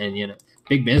 and you know,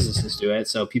 big businesses do it.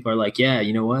 So people are like, yeah,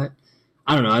 you know what?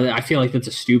 I don't know. I feel like that's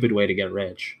a stupid way to get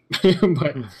rich,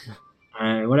 but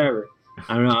whatever.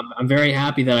 I don't know. I'm very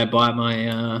happy that I bought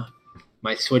my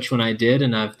my Switch when I did,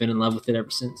 and I've been in love with it ever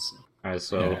since. All right,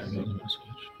 so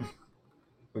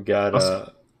we got.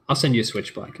 I'll send you a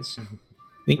Switch, Blackus.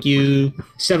 Thank you.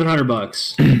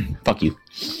 $700. Fuck you.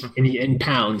 In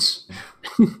pounds.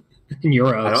 In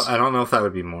euros. I don't know if that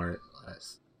would be more or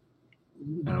less.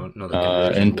 I don't know.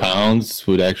 The in pounds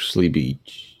would actually be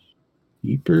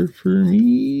cheaper for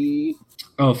me.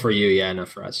 Oh, for you, yeah, not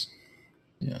for us.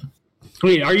 Yeah.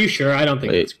 Wait, are you sure? I don't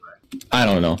think that's correct. I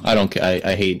don't know. I don't.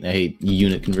 I hate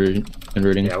unit converting.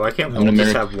 Yeah, why can't we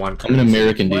just have one? I'm an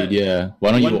American dude. Yeah.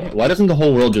 Why don't you? Why doesn't the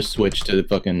whole world just switch to the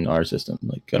fucking our system?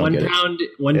 Like, I don't get it.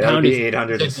 One pound is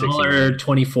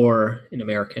 $1.24 in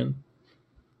American.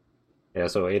 Yeah,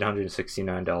 so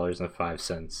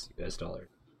 $869.05 US dollar.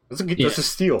 That's a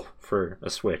steal for a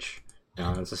Switch.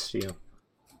 No, that's a steal.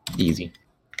 Easy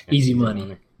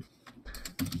money.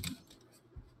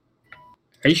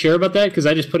 Are you sure about that? Because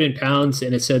I just put in pounds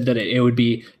and it said that it would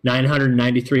be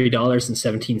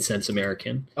 $993.17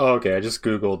 American. Oh, okay. I just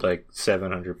googled like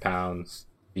 700 pounds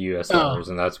US dollars,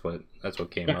 and that's what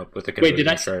came up with the conversion.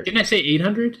 Wait, didn't I say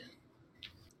 800?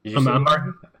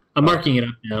 I'm marking it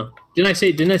up now. Didn't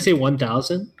I say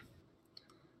 1,000?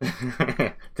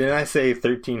 Didn't I say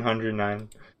 1,309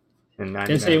 and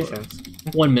 99 cents?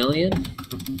 1 million?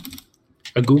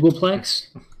 A Googleplex?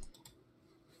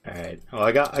 All right. Well,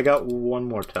 I got one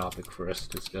more topic for us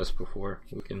to discuss before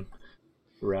we can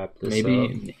wrap this up.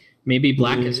 Maybe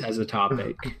Blackus has a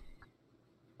topic.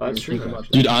 That's true.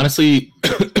 Dude, honestly,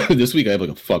 this week I have like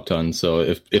a fuck ton. So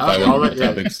if I want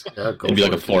topics, it'd be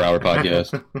like a 4-hour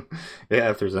podcast.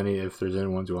 Yeah, if there's any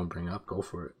ones you want to bring up, go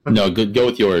for it. No, go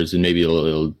with yours, and maybe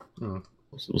it'll we'll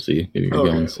see. Maybe you're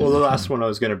going. Well, the last one I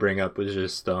was going to bring up was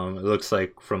just it looks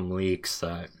like from leaks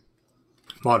that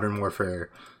Modern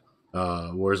Warfare.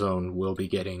 Warzone will be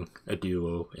getting a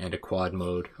duo and a quad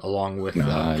mode along with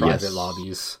private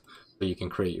lobbies, so you can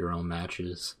create your own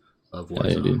matches of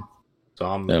Warzone. Yeah,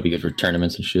 so that'll be good for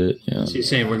tournaments and shit. Yeah. So you're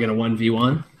saying we're gonna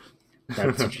 1v1?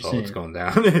 That's what you're Oh, saying. it's going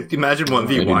down. Imagine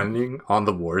 1v1ing on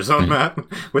the Warzone map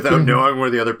without knowing where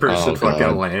the other person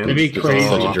fucking lands. That'd be crazy.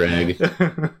 Such a drag.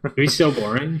 It'd be so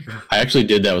boring. I actually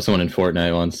did that with someone in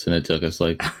Fortnite once, and it took us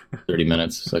like 30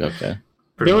 minutes. It's like, okay.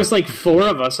 There was like 4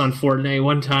 of us on Fortnite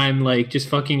one time, like just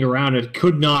fucking around and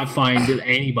could not find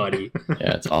anybody.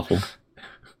 Yeah, it's awful.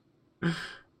 Yeah,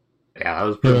 that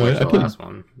was pretty much the last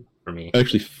one for me. I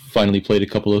actually finally played a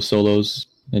couple of solos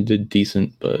and did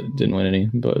decent, but didn't win any.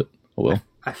 But oh well.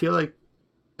 I feel like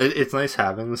it's nice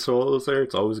having the solos there.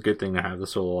 It's always a good thing to have the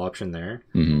solo option there.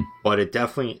 Mm-hmm. But it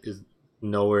definitely is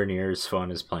nowhere near as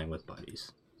fun as playing with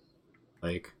buddies.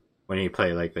 Like, when you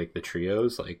play like the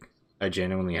trios, like, I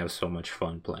genuinely have so much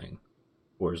fun playing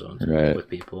Warzone with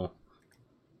people.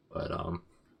 But,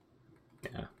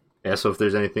 yeah. Yeah, so if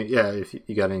there's anything, if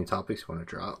you got any topics you want to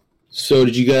drop. So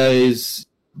did you guys,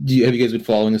 have you guys been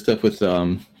following the stuff with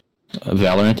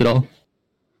Valorant at all?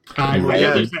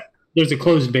 There's a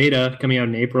closed beta coming out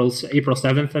in April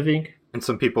 7th, I think. And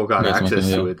some people got access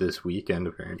to it this weekend,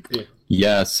 apparently.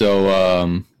 Yeah, so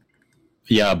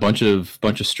a bunch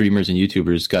of streamers and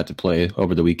YouTubers got to play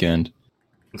over the weekend.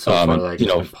 And so far,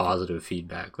 like, positive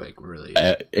feedback, like, really.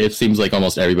 It seems like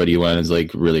almost everybody who went is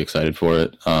like really excited for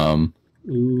it.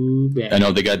 Ooh, I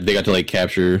know they got to like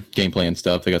capture gameplay and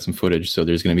stuff. They got some footage, so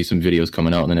there's going to be some videos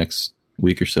coming out in the next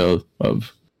week or so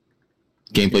of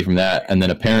gameplay from that. And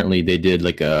then apparently they did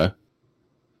like a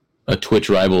Twitch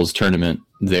Rivals tournament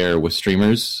there with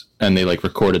streamers, and they like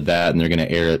recorded that, and they're going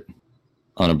to air it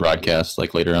on a broadcast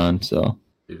like later on. So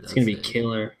dude, it's going to be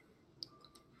killer.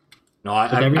 No,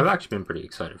 I've actually been pretty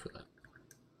excited for that.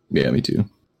 Yeah, me too.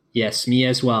 Yes, me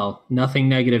as well. Nothing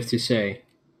negative to say.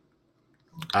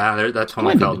 That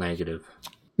tone felt negative.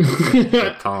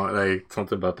 That tone, like,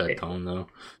 something about that tone, though.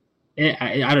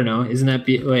 I don't know. Isn't that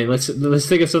wait? Let's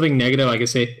think of something negative. I can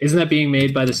say, isn't that being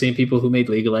made by the same people who made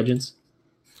League of Legends?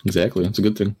 Exactly, that's a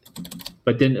good thing.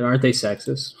 But aren't they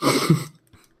sexist?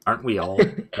 Aren't we all?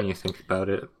 When you think about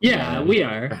it. Yeah, we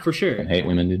are for sure. I hate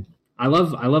women, dude. I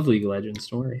love League of Legends.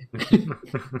 Don't worry.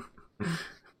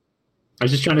 I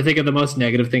was just trying to think of the most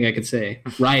negative thing I could say.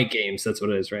 Riot Games. That's what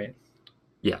it is, right?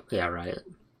 Yeah, Riot.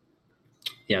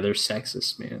 Yeah, they're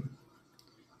sexist, man.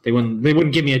 They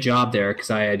wouldn't give me a job there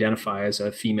because I identify as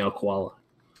a female koala.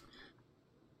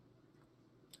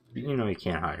 You know you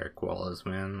can't hire koalas,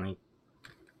 man. Like,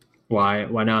 why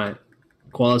not?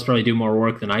 Koalas probably do more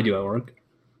work than I do at work.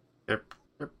 They're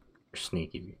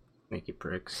sneaky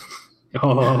pricks.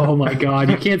 Oh my god,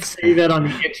 you can't say that on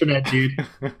the internet, dude.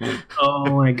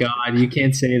 Oh my god, you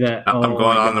can't say that. I'm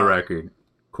going on the record.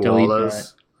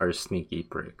 Koalas are sneaky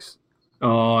pricks.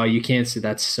 Oh, you can't say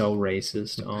that's so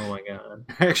racist. Oh my god.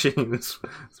 Actually, this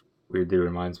weird dude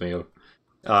reminds me of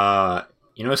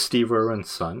Steve Irwin's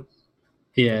son?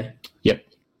 Yeah. Yep.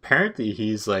 Apparently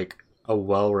he's like a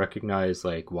well-recognized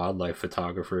like wildlife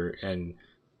photographer, and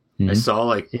I saw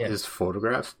like his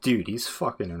photographs. Dude, he's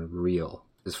fucking unreal.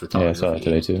 His photography. Yeah, I saw that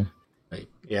today too. Like,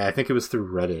 yeah, I think it was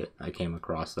through Reddit I came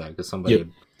across that because somebody. Yep.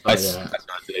 I saw it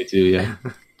today too. Yeah.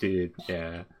 Dude,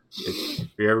 yeah. If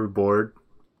you're ever bored,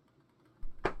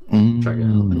 check it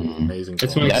out. Amazing.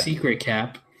 That's my secret,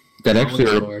 Cap. That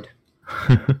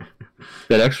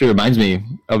actually reminds me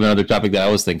of another topic that I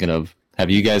was thinking of.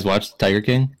 Have you guys watched Tiger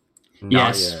King?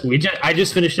 Yes, I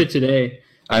just finished it today.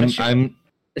 I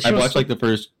watched like the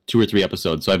first 2 or 3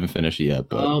 episodes, so I haven't finished it yet.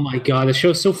 But oh my god, the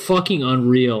show's so fucking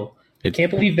unreal. I can't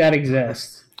believe that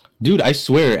exists. Dude, I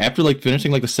swear, after like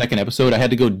finishing like the second episode, I had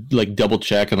to go like double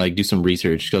check and like do some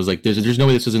research because like there's no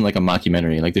way this isn't like a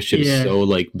mockumentary. Like this shit is so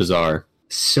like bizarre,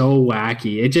 so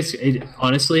wacky. It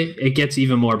honestly, it gets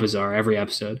even more bizarre every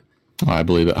episode. Oh, I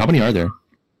believe it. How many are there?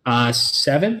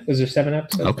 7. Was there 7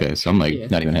 episodes? Okay, so I'm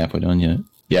like not even halfway done yet.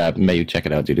 Yeah, maybe check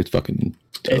it out, dude. It's fucking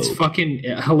dope. It's fucking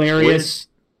hilarious.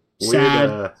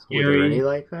 Sad. Would Ernie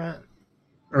like that?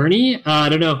 Ernie? I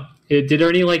don't know. Did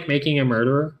Ernie like making a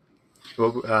murderer?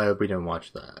 Well, we didn't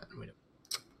watch that.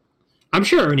 I'm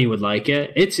sure Ernie would like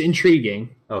it. It's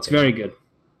intriguing. Okay. It's very good.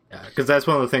 Yeah, because that's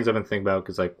one of the things I've been thinking about.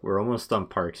 Because like we're almost done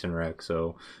Parks and Rec,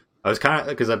 so I was kind of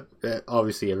because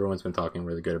obviously everyone's been talking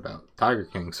really good about Tiger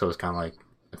King, so it's kind of like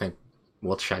I think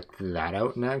we'll check that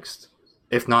out next.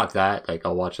 If not that, like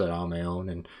I'll watch that on my own,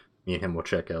 and me and him will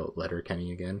check out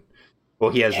Letterkenny again.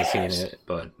 Well, he hasn't seen it,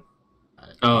 but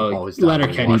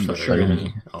Letterkenny for sure.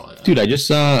 Oh, yeah. Dude,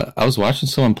 I was watching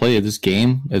someone play this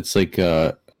game. It's like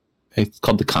it's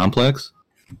called The Complex.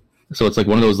 So it's like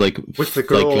one of those like with the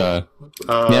girl,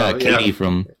 Katie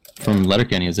from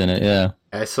Letterkenny is in it. Yeah,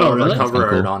 I saw the cover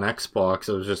art on Xbox.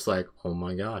 It was just like, oh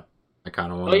my god, I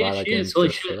kind of want to buy that game just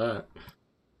for that.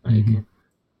 Like,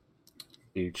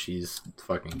 dude, she's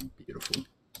fucking beautiful.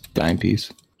 Dime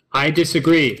piece. I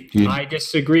disagree. I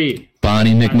disagree.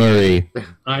 Bonnie McMurray.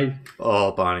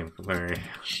 Oh, Bonnie McMurray.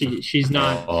 She's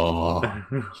not. Oh.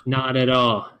 Not at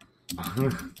all.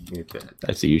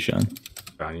 I see you, Sean.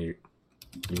 Sean, you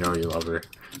know you love her.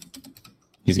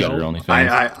 He's got her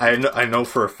OnlyFans. I know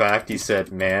for a fact he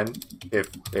said, man, if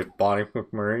Bonnie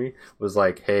McMurray was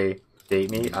like, hey,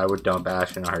 date me, I would dump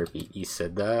Ash in a heartbeat. He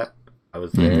said that. I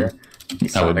was there. He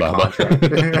signed a contract.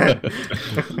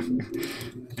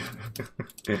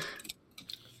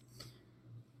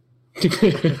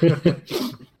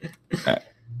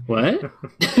 What?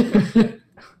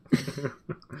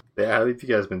 Yeah, how have you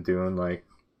guys been doing? Like,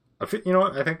 you know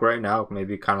what? I think right now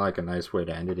maybe kind of like a nice way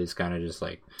to end it is kind of just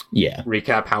like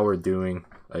recap how we're doing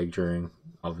like during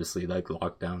obviously like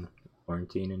lockdown,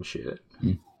 quarantine, and shit.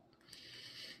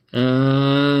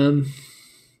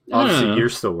 Obviously, you're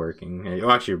still working.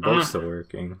 Well, actually, you're both still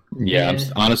working. Yeah,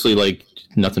 honestly, like,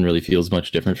 nothing really feels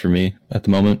much different for me at the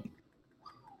moment.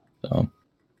 So,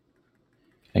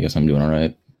 I guess I'm doing all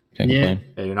right. Can't complain.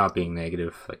 Yeah, you're not being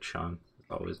negative like Sean.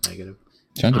 Always negative.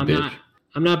 Sean's a bitch.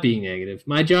 I'm not being negative.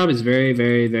 My job is very,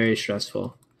 very, very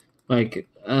stressful. Like,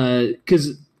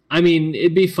 because, I mean,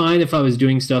 it'd be fine if I was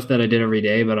doing stuff that I did every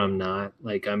day, but I'm not.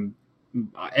 Like,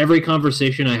 every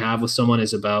conversation I have with someone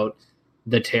is about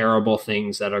the terrible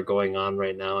things that are going on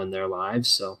right now in their lives.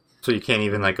 So you can't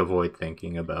even like avoid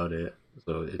thinking about it.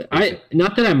 So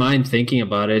not that I mind thinking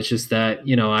about it. It's just that,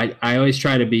 you know, I always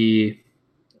try to be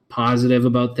positive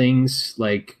about things,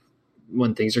 like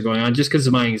when things are going on, just because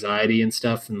of my anxiety and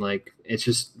stuff. And like, it's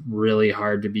just really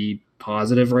hard to be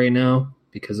positive right now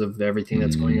because of everything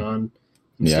that's going on.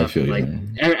 Yeah, I feel like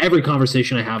every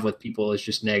conversation I have with people is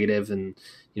just negative, and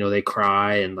you know, they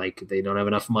cry and like they don't have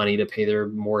enough money to pay their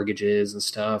mortgages and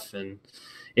stuff. And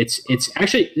it's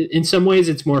actually, in some ways,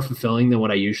 it's more fulfilling than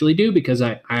what I usually do, because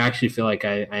I actually feel like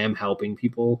I am helping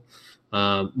people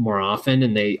more often,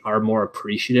 and they are more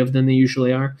appreciative than they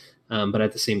usually are. But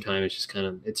at the same time, it's just kind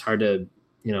of, it's hard to,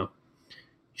 you know,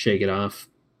 shake it off.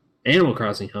 Animal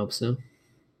Crossing helps though.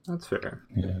 That's fair.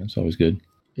 Yeah, it's always good.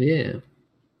 Yeah.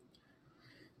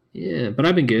 Yeah, but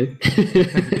I've been good.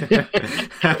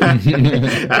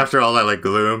 After all that like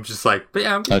gloom, just like, but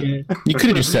yeah, I'm good. You could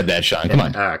have just said that, Sean. Come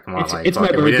on. Come on, it's my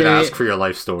birthday. We didn't ask for your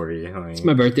life story. I mean, it's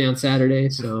my birthday on Saturday,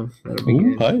 so that'll be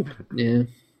good. Hype. Yeah,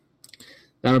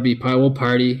 that'll be. We'll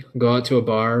party, go out to a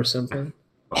bar or something.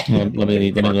 Let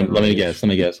me guess.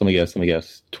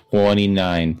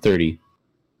 29, 30.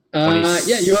 Yeah,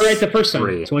 you were right the first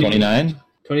time. 29?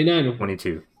 29.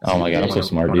 22. Oh my god, I'm so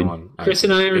smart, dude. Chris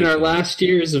and I are in our last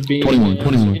years of being 21.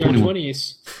 in our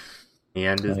 20s. The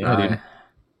end is nigh.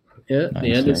 Yeah,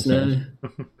 the end is nigh.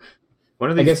 One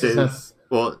of these days,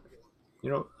 well, you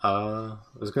know, I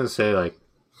was gonna say, like,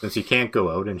 since you can't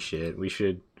go out and shit, we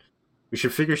should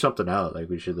figure something out. Like,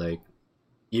 we should, like,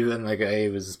 even, like, I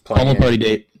was playing Pummel party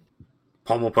date.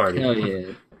 Pummel party. Hell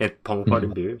yeah. And pummel party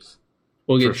beers.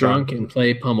 We'll get drunk and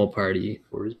play pummel party.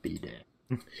 Where's B-Day?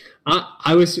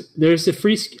 There's a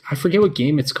free, I forget what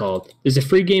game it's called. There's a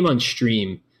free game on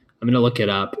stream. I'm going to look it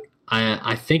up.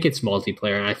 I think it's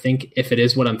multiplayer. And I think if it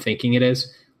is what I'm thinking it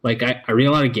is, like I read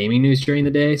a lot of gaming news during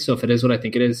the day. So if it is what I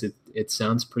think it is, it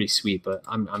sounds pretty sweet, but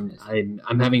I'm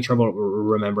having trouble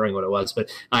remembering what it was.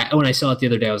 But when I saw it the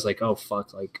other day, I was like, oh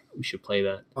fuck, like we should play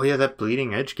that. Oh yeah. That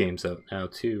Bleeding Edge game's out now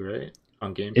too, right?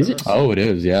 On Game Pass. Is it? Oh, it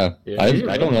is. Yeah.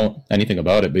 I don't know anything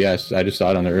about it, but yes, I just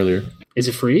saw it on there earlier. Is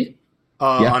it free?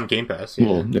 On Game Pass. Yeah.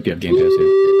 Well, if you have Game Pass,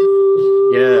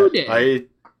 yeah.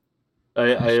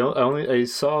 I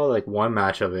saw like one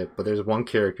match of it, but there's one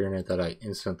character in it that I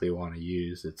instantly want to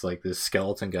use. It's like this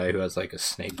skeleton guy who has like a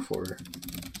snake for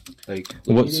like.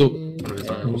 What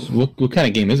kind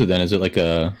of game is it then? Is it like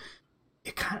a?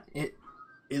 It's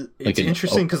like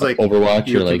interesting because like Overwatch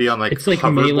you or like be on like it's like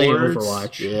melee hoverboards.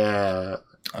 Overwatch. Yeah.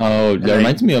 Oh, that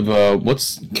reminds me of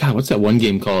what's that one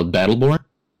game called Battleborn?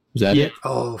 Is that it?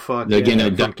 Oh fuck! The game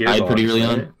that from died pretty early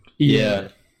on. Right? Yeah.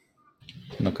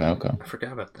 Okay. I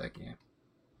forgot about that game.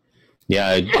 Yeah,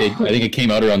 I think it came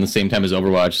out around the same time as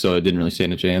Overwatch, so it didn't really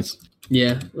stand a chance.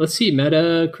 Yeah. Let's see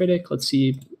Metacritic. Let's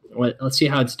see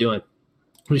how it's doing.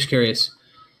 I'm just curious.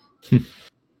 Bleeding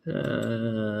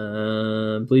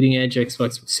Edge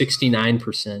Xbox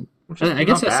 69%. I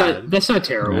guess that's not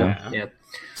terrible. Yeah.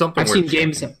 Something I've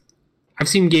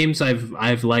seen games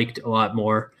I've liked a lot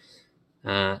more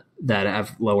that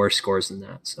have lower scores than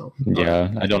that. So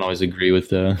yeah, I don't always agree with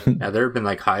the. Yeah, there have been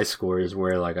like high scores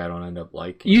where like I don't end up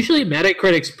liking. Usually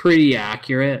Metacritic's pretty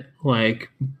accurate, like,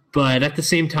 but at the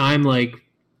same time, like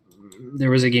there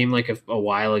was a game like a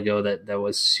while ago that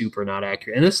was super not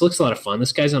accurate. And this looks a lot of fun.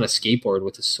 This guy's on a skateboard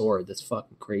with a sword. That's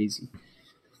fucking crazy.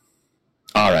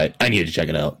 All right, I need to check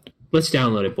it out. Let's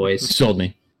download it, boys. Sold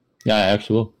me. Yeah, I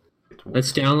actually will.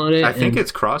 Let's download it. I think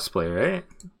it's crossplay, right?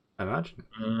 I imagine.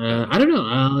 I don't know.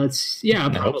 I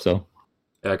hope so.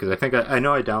 Yeah, because I think I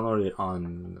know I downloaded it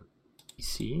on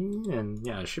PC, and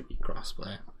yeah, it should be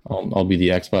crossplay. I'll be the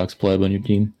Xbox pleb on your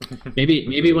team.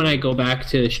 Maybe when I go back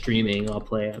to streaming, I'll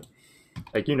play it.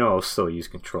 Like, you know, I'll still use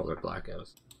controller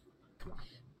blackouts.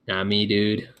 Not me,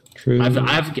 dude. True. I've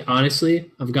honestly,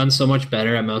 I've gotten so much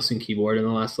better at mouse and keyboard in the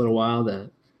last little while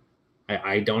that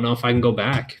I don't know if I can go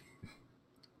back.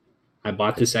 I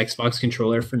bought this Xbox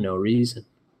controller for no reason.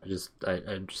 I just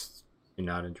do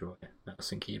not enjoy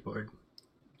mouse and keyboard.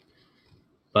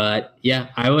 But yeah,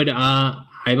 I would. I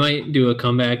might do a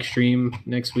comeback stream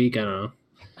next week. I don't know.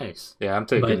 Nice. Yeah, I'm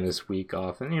taking this week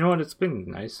off, and you know what? It's been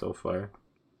nice so far.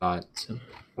 Not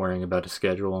worrying about a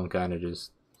schedule and kind of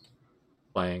just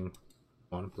playing.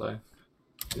 Want to play?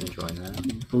 Enjoying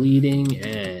that. Bleeding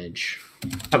Edge.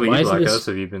 How about you, Blackhouse?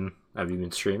 Have you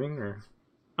been streaming or?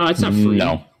 Oh, it's not free.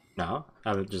 No. No,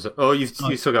 I would just. Oh, you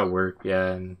still got work,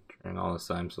 yeah, and all this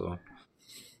time, so.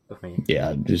 Yeah,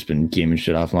 I've just been gaming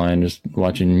shit offline, just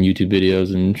watching YouTube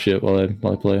videos and shit while I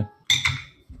play.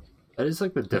 That is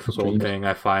like the difficult thing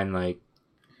I find. Like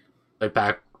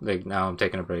back, like now I'm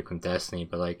taking a break from Destiny,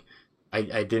 but like I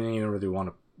didn't even really want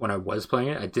to when I was playing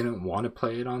it. I didn't want to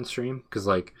play it on stream because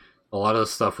like a lot of the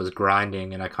stuff was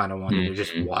grinding, and I kind of wanted to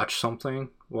just watch something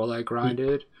while I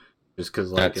grinded, just because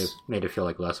like it made it feel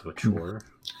like less of a chore.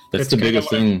 That's the biggest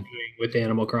thing with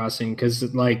Animal Crossing, because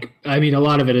like I mean, a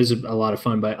lot of it is a lot of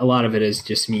fun, but a lot of it is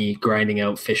just me grinding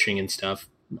out fishing and stuff.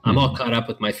 I'm all caught up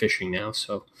with my fishing now,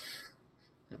 so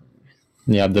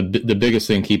yeah. The biggest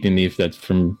thing keeping me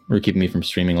from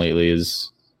streaming lately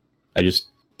is I just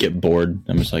get bored.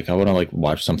 I'm just like, I want to like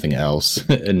watch something else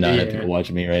and not have people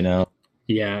watching me right now.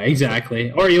 Yeah,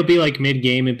 exactly. Or you'll be like mid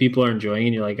game and people are enjoying it,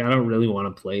 and you're like, I don't really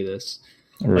want to play this.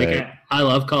 Right. Like I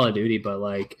love Call of Duty, but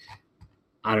like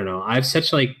I don't know. I have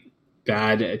such like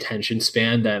bad attention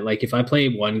span that like if I play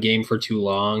one game for too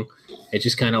long, it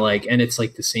just kind of like, and it's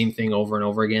like the same thing over and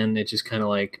over again. It just kind of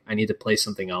like I need to play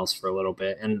something else for a little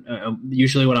bit. And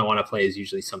usually what I want to play is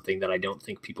usually something that I don't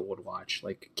think people would watch,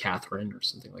 like Catherine or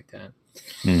something like that.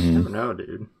 I don't know,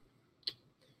 dude.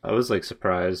 I was like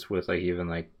surprised with like even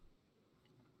like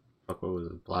what was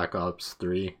it, Black Ops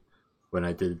 3 when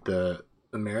I did the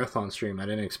marathon stream. I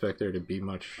didn't expect there to be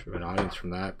much of an audience from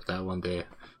that, but that one day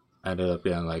I ended up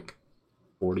getting like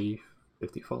 40,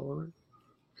 50 followers.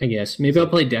 I guess maybe I'll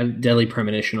play Deadly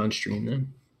Premonition on stream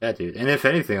then. Yeah, dude. And if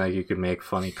anything, like you could make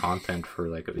funny content for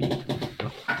like a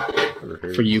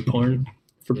week. For you porn?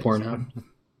 For Pornhub.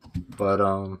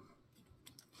 But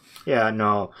yeah,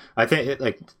 no. I think it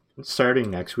like starting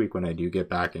next week when I do get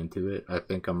back into it, I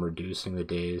think I'm reducing the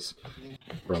days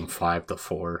from 5 to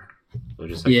 4. So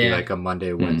just like, be like a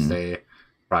Monday, Wednesday,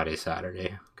 Friday,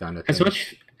 Saturday kind of thing.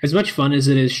 As much fun as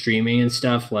it is streaming and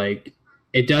stuff, like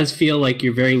it does feel like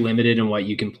you're very limited in what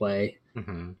you can play.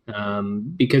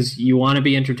 Because you want to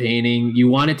be entertaining. You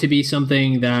want it to be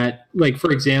something that, like,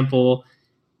 for example,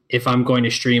 if I'm going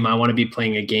to stream, I want to be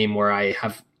playing a game where I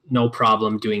have no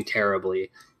problem doing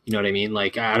terribly. You know what I mean?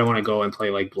 Like, I don't want to go and play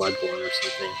like Bloodborne or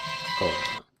something.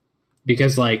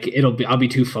 Because like I'll be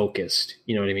too focused.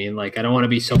 You know what I mean? Like, I don't want to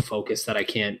be so focused that I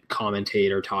can't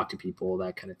commentate or talk to people,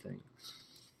 that kind of thing.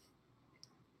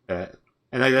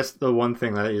 And I guess the one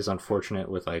thing that is unfortunate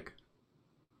with like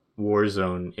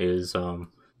Warzone is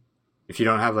if you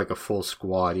don't have like a full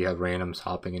squad, you have randoms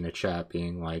hopping in a chat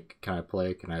being like, can I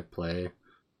play?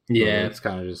 Yeah, so it's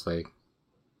kind of just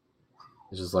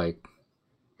like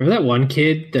remember that one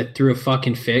kid that threw a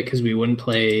fucking fit because we wouldn't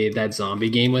play that zombie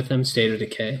game with him, State of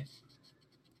Decay?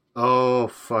 Oh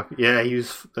fuck yeah, he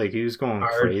was going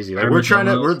crazy. Like we're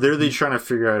literally trying to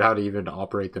figure out how to even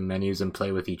operate the menus and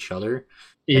play with each other.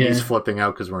 And he's flipping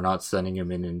out because we're not sending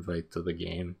him an invite to the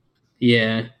game.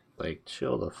 Yeah. Like,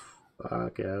 chill the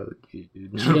fuck out,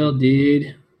 dude. Chill,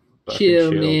 dude.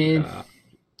 Chill, man. Bro.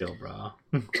 Chill,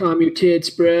 bro. Calm your tits,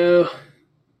 bro.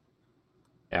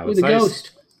 Yeah, who's the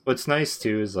ghost? What's nice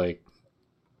too is like,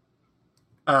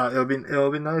 it'll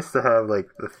be nice to have like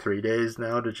the 3 days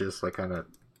now to just like kind of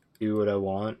do what I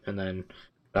want, and then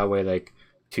that way like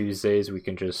Tuesdays we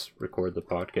can just record the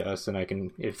podcast, and I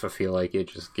can, if I feel like it,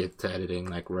 just get to editing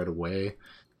like right away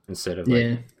instead of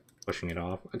like pushing it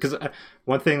off. Because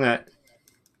one thing that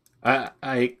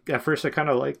I at first I kind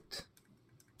of liked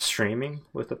streaming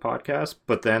with the podcast,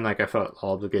 but then like I felt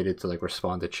obligated to like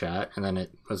respond to chat, and then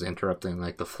it was interrupting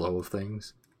like the flow of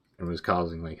things and was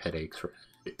causing like headaches for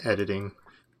editing.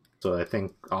 So I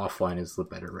think offline is the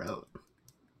better route.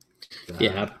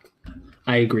 Yeah,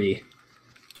 I agree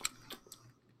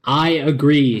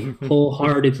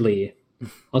wholeheartedly.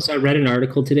 Also, I read an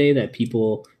article today that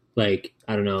people like,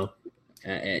 I don't know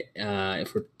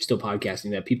if we're still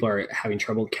podcasting, that people are having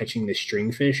trouble catching the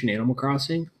stringfish in Animal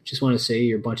Crossing. Just want to say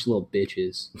you're a bunch of little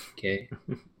bitches. Okay,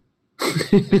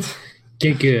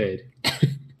 get good.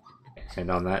 And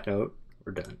on that note,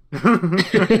 we're done.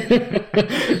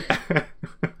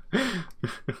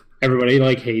 Everybody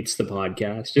like hates the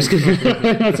podcast just because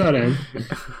that's how it ends.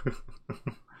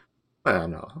 I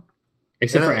don't know.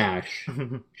 Except for Ash.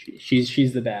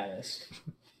 She's the baddest.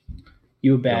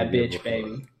 You a bad bitch,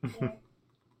 baby.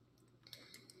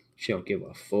 She don't give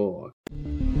a fuck.